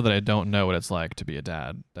 I know that I don't know what it's like to be a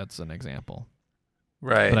dad. That's an example.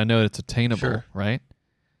 Right. But I know it's attainable, Sure. right?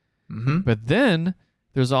 Mm-hmm. But then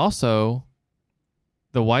there's also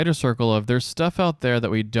the wider circle of there's stuff out there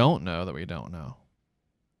that we don't know that we don't know.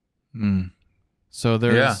 Mm. So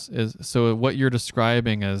so what you're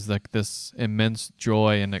describing as like this immense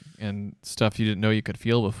joy and stuff you didn't know you could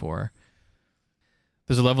feel before.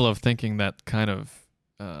 There's a level of thinking that kind of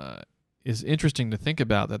is interesting to think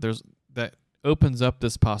about, that opens up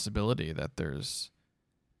this possibility that there's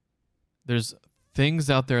things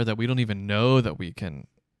out there that we don't even know that we can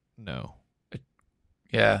know.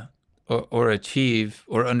 Yeah. Or achieve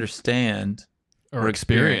or understand Or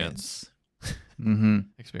experience. Mm-hmm.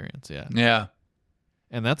 Experience, yeah. Yeah.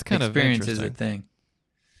 And that's kind Experience of is a interesting. thing.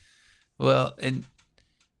 Well, and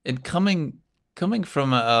coming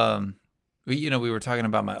from we were talking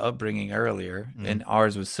about my upbringing earlier, Mhm. and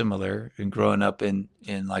ours was similar, and growing up in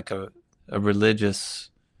like a religious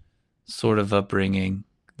sort of upbringing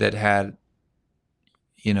that had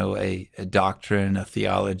a doctrine, a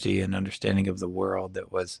theology, an understanding of the world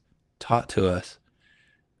that was taught to us.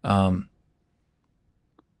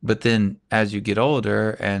 But then as you get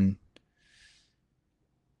older and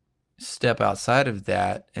step outside of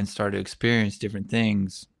that and start to experience different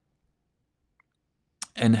things,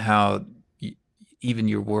 and how even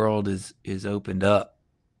your world is opened up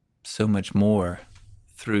so much more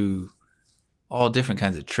through all different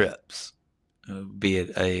kinds of trips, be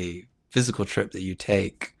it a physical trip that you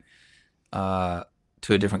take to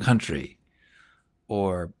a different country,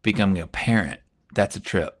 or becoming a parent. That's a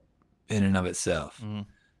trip in and of itself. Mm.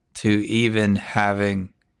 To even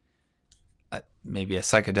having maybe a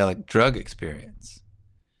psychedelic drug experience.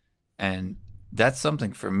 And that's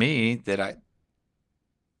something for me that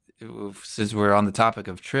since we're on the topic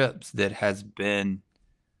of trips, that has been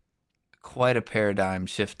quite a paradigm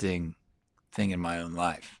shifting thing in my own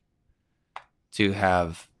life. To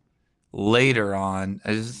have later on,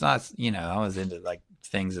 it's not, I was into like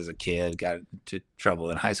things as a kid, got into trouble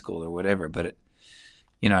in high school or whatever, but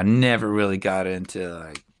I never really got into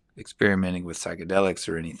like experimenting with psychedelics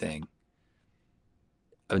or anything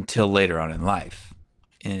until later on in life.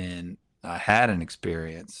 And I have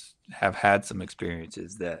had some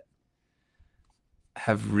experiences that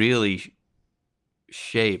have really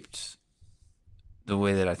shaped the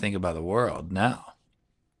way that I think about the world now,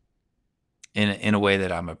 in a way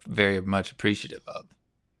that I'm very much appreciative of.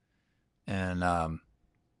 And I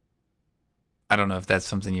don't know if that's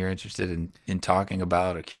something you're interested in talking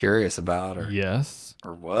about or curious about, Yes.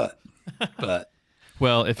 or what, but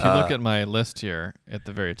Well, if you look at my list here at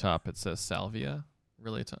the very top, it says salvia.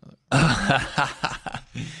 Really?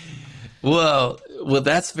 well,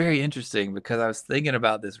 that's very interesting, because I was thinking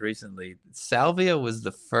about this recently. Salvia was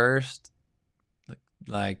the first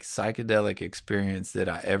like psychedelic experience that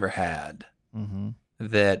I ever had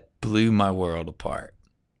that blew my world apart.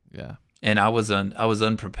 Yeah. And I was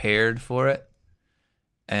unprepared for it.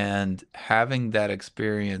 And having that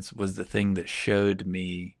experience was the thing that showed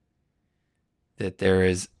me that there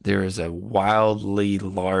is a wildly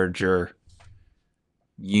larger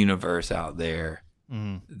universe out there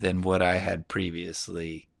than what I had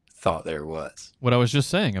previously thought there was. What I was just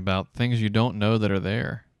saying about things you don't know that are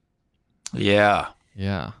there. Yeah.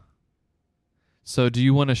 Yeah. So do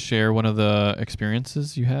you want to share one of the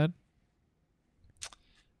experiences you had?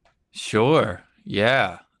 Sure.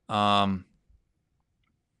 Yeah.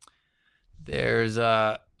 There's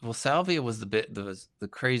salvia was the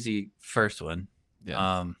crazy first one.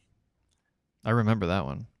 Yeah. I remember that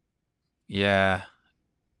one. Yeah.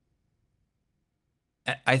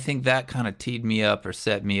 I think that kind of teed me up or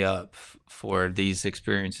set me up for these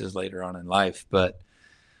experiences later on in life. But,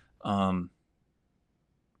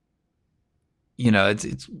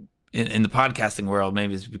 it's in the podcasting world,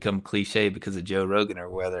 maybe it's become cliche because of Joe Rogan or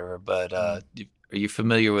whatever. But are you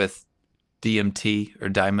familiar with DMT, or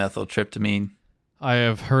dimethyltryptamine? I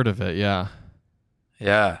have heard of it. Yeah.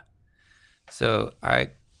 Yeah. So I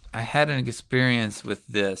had an experience with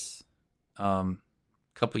this a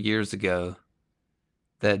couple years ago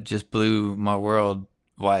that just blew my world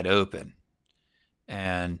wide open.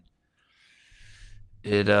 And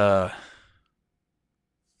it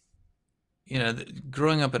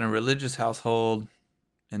growing up in a religious household,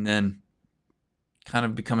 and then kind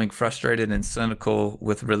of becoming frustrated and cynical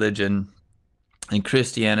with religion and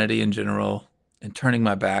Christianity in general, and turning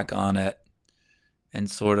my back on it,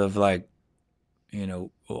 and sort of like,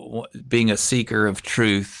 being a seeker of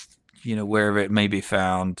truth, wherever it may be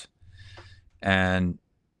found, and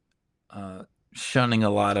shunning a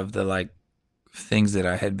lot of the like things that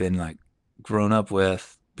I had been like grown up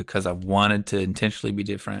with, because I wanted to intentionally be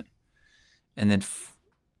different. And then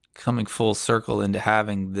coming full circle into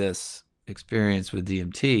having this experience with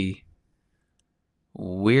DMT,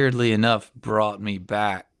 weirdly enough, brought me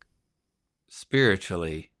back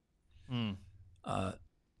spiritually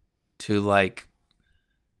to like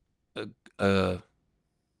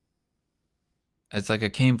it's like I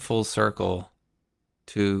came full circle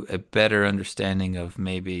to a better understanding of,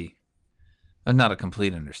 maybe not a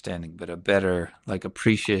complete understanding, but a better like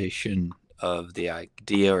appreciation of the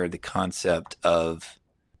idea or the concept of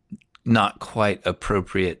not quite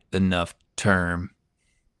appropriate enough term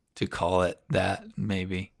to call it that,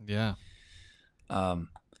 maybe. Yeah.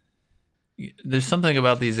 There's something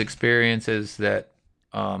about these experiences that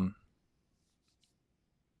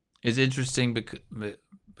is interesting,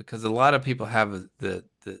 because a lot of people have the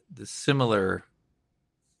similar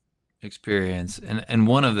experience, and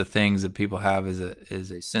one of the things that people have is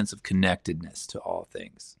a sense of connectedness to all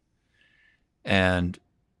things, and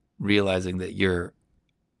realizing that you're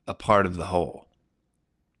a part of the whole.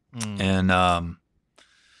 And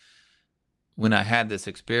when I had this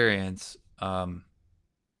experience,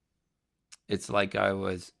 it's like I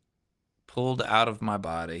was pulled out of my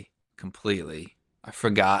body completely. I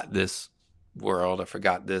forgot this world. I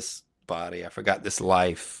forgot this body. I forgot this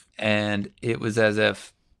life. And it was as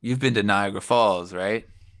if you've been to Niagara Falls, right?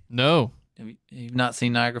 No, You've not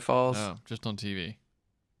seen Niagara Falls? no, just on TV.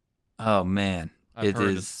 Oh man, I've it heard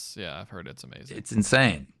is. it's yeah, I've heard it's amazing. It's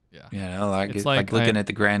insane. Yeah. You know, like It's it's like like I looking at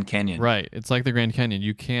the Grand Canyon. right. It's like the Grand Canyon. You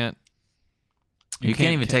You can't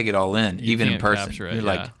can't even take it all in, you even in can't person. capture You're it.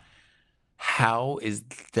 like, Yeah. how is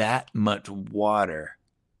that much water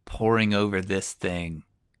pouring over this thing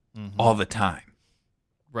Hmm. all the time?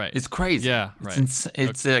 Right. It's crazy. Yeah. It's Right.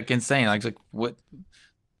 it's like insane. Like what?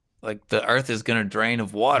 Like the Earth is gonna drain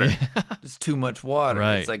of water. Yeah. It's too much water.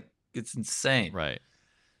 It's Right. like it's insane. Right.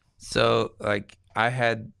 So like I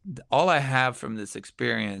had all I have from this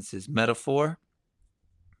experience is metaphor.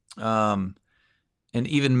 Um, and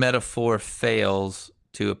even metaphor fails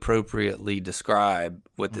to appropriately describe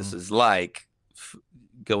what this Mhm. is like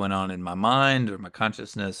going on in my mind or my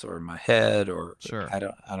consciousness or my head, or Sure. I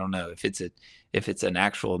don't know if it's an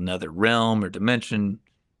actual another realm or dimension.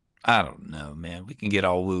 I don't know, man. We can get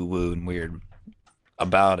all woo woo and weird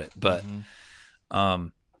about it, but Hmm.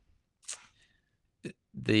 um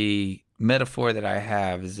the metaphor that I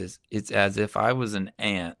have is it's as if I was an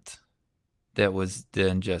ant that was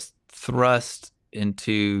then just thrust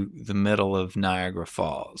into the middle of Niagara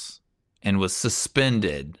Falls and was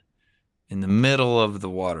suspended in the middle of the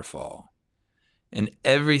waterfall. And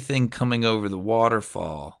everything coming over the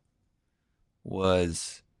waterfall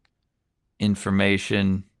was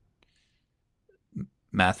information,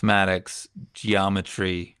 mathematics,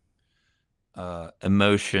 geometry,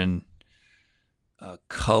 emotion,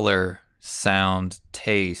 color, sound,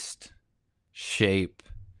 taste, shape,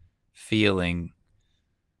 feeling,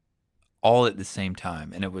 all at the same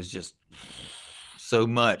time. And it was just so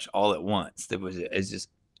much all at once. It's just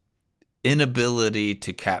inability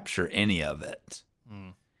to capture any of it.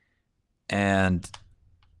 Mm. And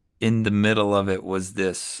in the middle of it was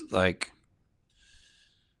this like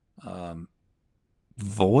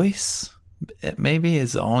voice. It maybe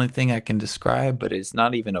is the only thing I can describe, but it's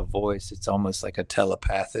not even a voice. It's almost like a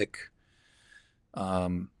telepathic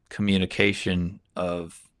communication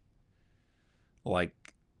of like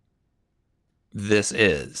this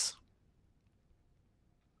is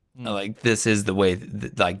Mm. like this is the way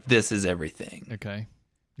like this is everything, Okay.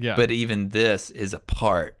 Yeah. but even this is a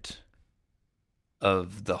part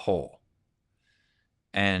of the whole,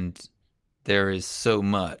 and there is so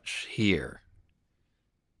much here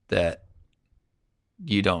that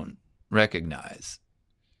you don't recognize.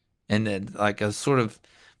 And then like a sort of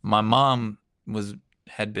my mom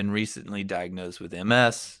had been recently diagnosed with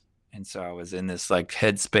MS, and so I was in this like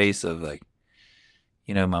headspace of like,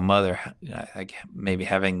 you know, my mother like maybe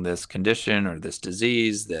having this condition or this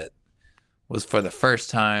disease that was for the first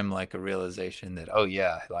time like a realization that, oh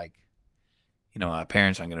yeah, like, you know, my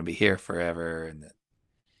parents aren't going to be here forever, and that,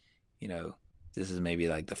 you know, this is maybe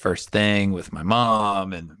like the first thing with my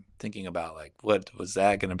mom, and thinking about like what was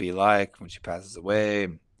that going to be like when she passes away.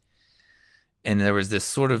 And there was this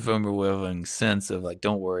sort of overwhelming sense of like,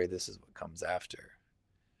 don't worry, this is what comes after.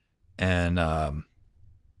 And I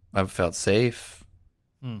felt safe,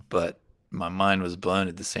 Mm. but my mind was blown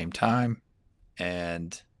at the same time.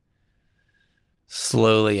 And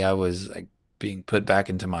slowly I was like being put back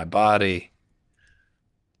into my body.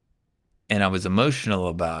 And I was emotional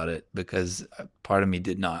about it because part of me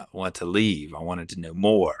did not want to leave. I wanted to know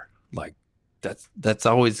more. Like that's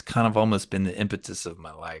always kind of almost been the impetus of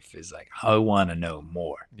my life, is like I want to know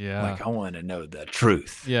more. Yeah. Like I want to know the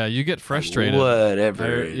truth. Yeah. You get Like, frustrated.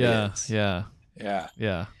 whatever it Yeah. is. Yeah. Yeah.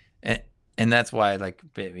 Yeah. And that's why like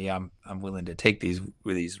baby, I'm willing to take these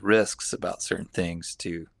risks about certain things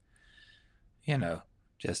to, you know,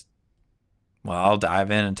 just well, I'll dive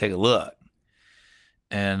in and take a look.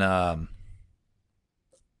 And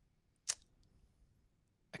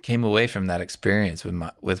I came away from that experience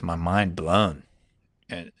with my mind blown,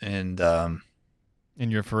 and And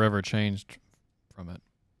you're forever changed from it.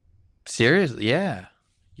 seriously, yeah,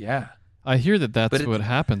 yeah. I hear that But that's it, what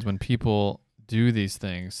happens when people do these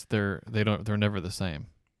things. They're never the same.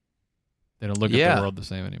 They don't look at the yeah, world the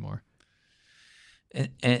same anymore.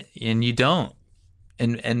 and you don't,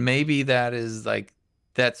 and maybe that is like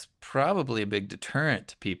that's probably a big deterrent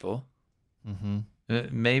to people. Mm-hmm.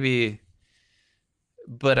 Maybe,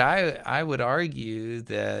 but I would argue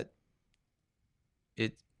that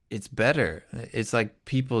it it's better. It's like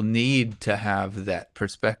people need to have that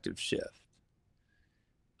perspective shift.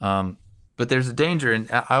 But there's a danger, and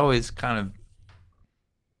I always kind of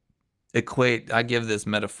I give this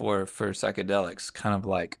metaphor for psychedelics, kind of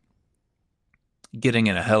like getting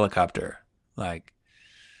in a helicopter. Like,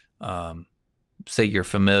 um, say you're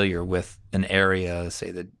familiar with an area,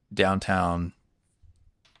 say the downtown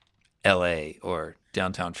LA or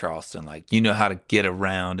downtown Charleston. Like, you know how to get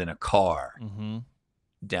around in a car Mm-hmm.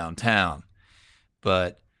 downtown,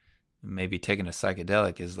 but maybe taking a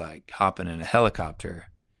psychedelic is like hopping in a helicopter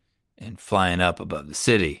and flying up above the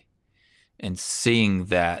city and seeing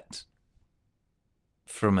that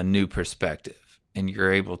from a new perspective. And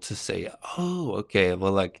you're able to say, oh, okay,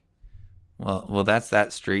 well, like, well, that's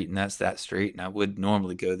that street and that's that street. And I would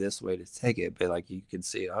normally go this way to take it, but like you can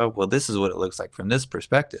see, oh, well, this is what it looks like from this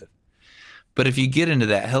perspective. But if you get into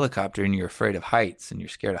that helicopter and you're afraid of heights and you're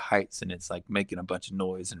scared of heights and it's like making a bunch of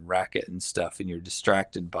noise and racket and stuff and you're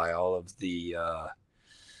distracted by all of the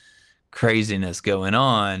craziness going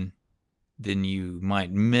on, then you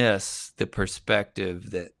might miss the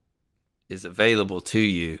perspective that is available to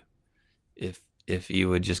you if you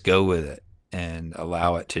would just go with it and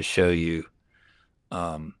allow it to show you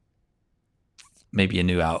maybe a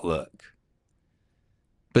new outlook.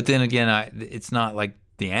 But then again, it's not like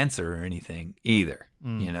the answer or anything either.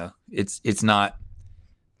 You know, it's not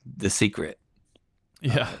the secret.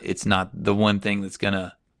 Yeah. It's not the one thing that's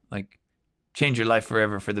gonna like change your life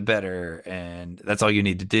forever for the better, and that's all you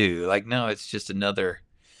need to do. Like, no, it's just another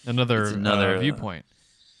viewpoint.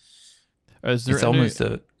 Is there it's any, almost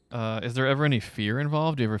a is there ever any fear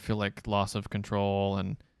involved? Do you ever feel like loss of control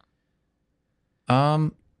and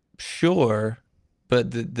sure,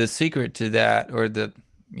 but the secret to that, or the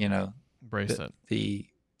embrace it?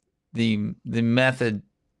 The method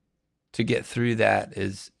to get through that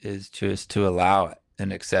is just to allow it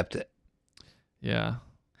and accept it. Yeah.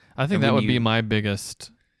 I think And that when would be you- my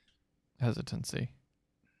biggest hesitancy.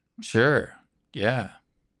 Sure. Yeah.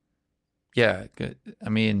 Yeah. Good. I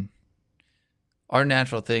mean, our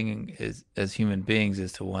natural thing is, as human beings,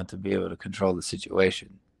 is to want to be able to control the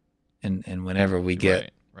situation. And whenever we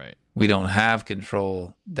get, Right. we don't have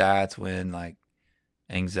control, that's when like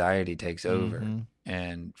anxiety takes over Mhm.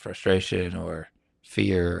 and frustration or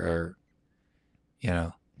fear or,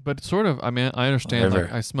 But sort of, I mean, I understand like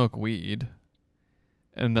Whatever. I smoke weed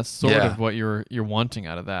and that's sort Yeah. of what you're wanting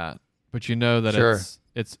out of that. But you know that Sure.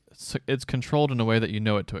 it's controlled in a way that you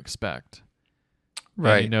know what to expect. And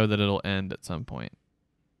right. you know that it'll end at some point.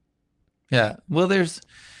 Yeah. Well, there's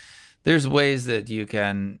ways that you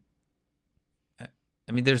can,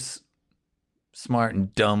 I mean, there's smart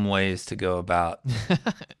and dumb ways to go about,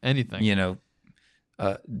 Anything.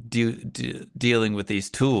 dealing with these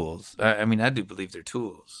tools. I mean, I do believe they're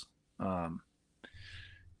tools.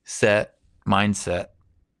 Mindset,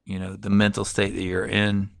 the mental state that you're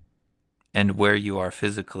in and where you are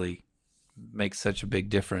physically makes such a big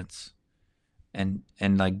difference. And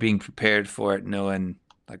like being prepared for it, knowing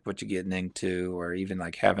like what you're getting into, or even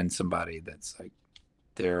like having somebody that's like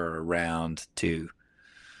there around to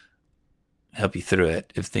help you through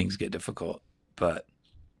it if things get difficult. But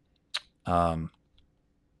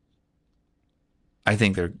I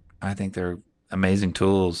think they're amazing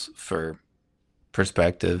tools for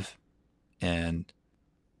perspective and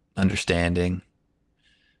understanding.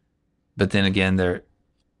 But then again, they're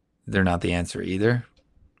not the answer either,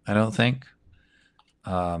 I don't think.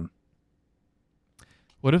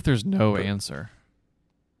 What if there's no But- answer?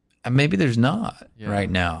 And maybe there's not Yeah. right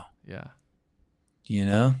now, Yeah.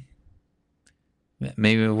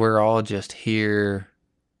 Maybe we're all just here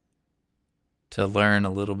to learn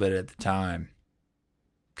a little bit at the time.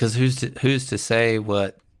 Because who's to say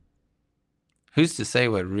what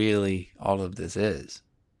really all of this is?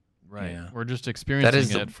 Right. Yeah. We're just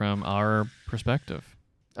experiencing the- it from our perspective.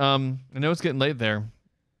 I know it's getting late there.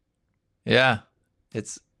 Yeah.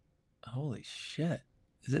 It's holy shit.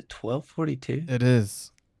 Is it 12:42? It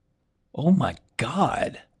is. Oh my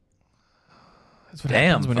God. That's what Damn,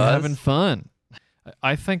 happens when you're Fuzz. having fun.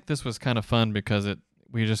 I think this was kind of fun because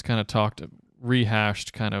we just kind of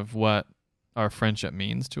rehashed kind of what our friendship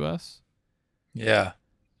means to us. Yeah.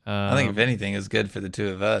 I think if Um, anything, it's good for the two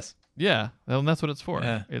of us. yeah, well, that's what it's for.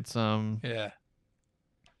 Yeah. It's Yeah.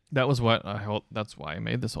 that was what I hope. That's why I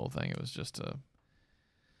made this whole thing. It was just to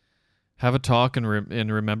have a talk and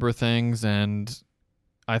remember things. And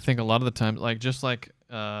I think a lot of the time, like just like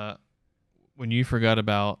when you forgot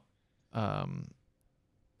about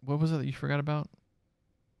what was it that you forgot about?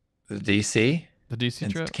 The DC? The DC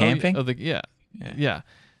And trip? camping? Yeah.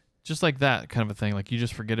 Just like that kind of a thing. Like you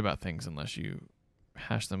just forget about things unless you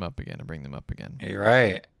hash them up again and bring them up again. You're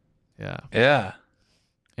right. Yeah. Yeah.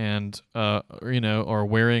 And or always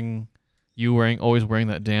wearing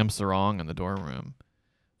that damn sarong in the dorm room.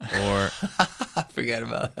 Or I forgot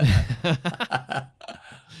about that.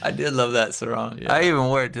 I did love that sarong. Yeah. I even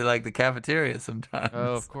wore it to like the cafeteria sometimes.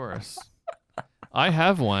 oh, of course. I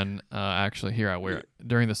have one actually here. I wear it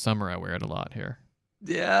during the summer. I wear it a lot here.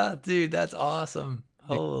 Yeah, dude, that's awesome.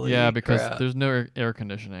 Holy Yeah, because crap. there's no air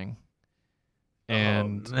conditioning.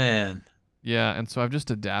 And oh man. yeah, and so I've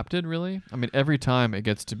just adapted really. I mean, every time it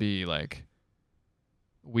gets to be like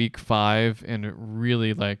week 5 in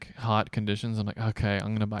really like hot conditions, I'm like, okay,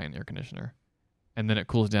 I'm gonna buy an air conditioner. And then it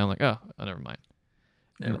cools down like, oh, never mind.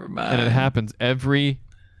 Never And it mind. happens every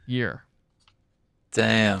year.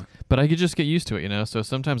 Damn. But I could just get used to it, you know? So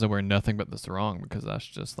sometimes I wear nothing but the sarong because that's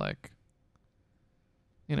just like,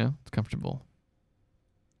 you know, it's comfortable.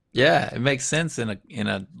 Yeah, it makes sense in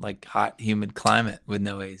a like hot, humid climate with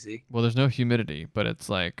no AC. Well, there's no humidity, but it's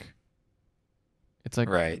like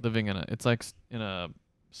Right. living in in a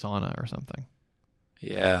sauna or something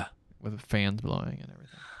Yeah. with fans blowing and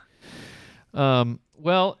everything.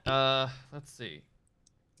 Let's see.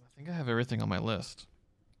 I think I have everything on my list.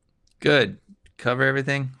 Good. Cover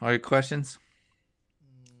everything? All your questions?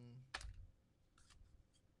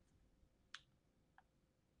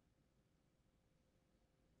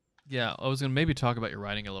 Yeah, I was gonna maybe talk about your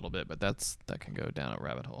writing a little bit, but that can go down a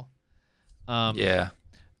rabbit hole. Yeah.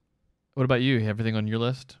 What about you? Everything on your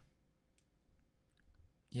list?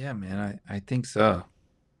 Yeah, man, I think so.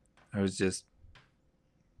 I was just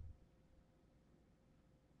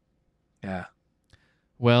yeah.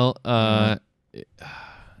 Well, Uh,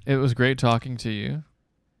 it was great talking to you,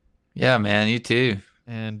 yeah, man, you too.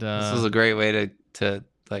 and This was a great way to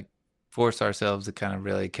like force ourselves to kind of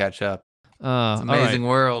really catch up. It's an all right. amazing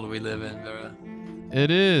world we live in, bro. It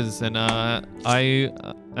is, and I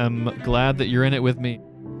am glad that you're in it with me.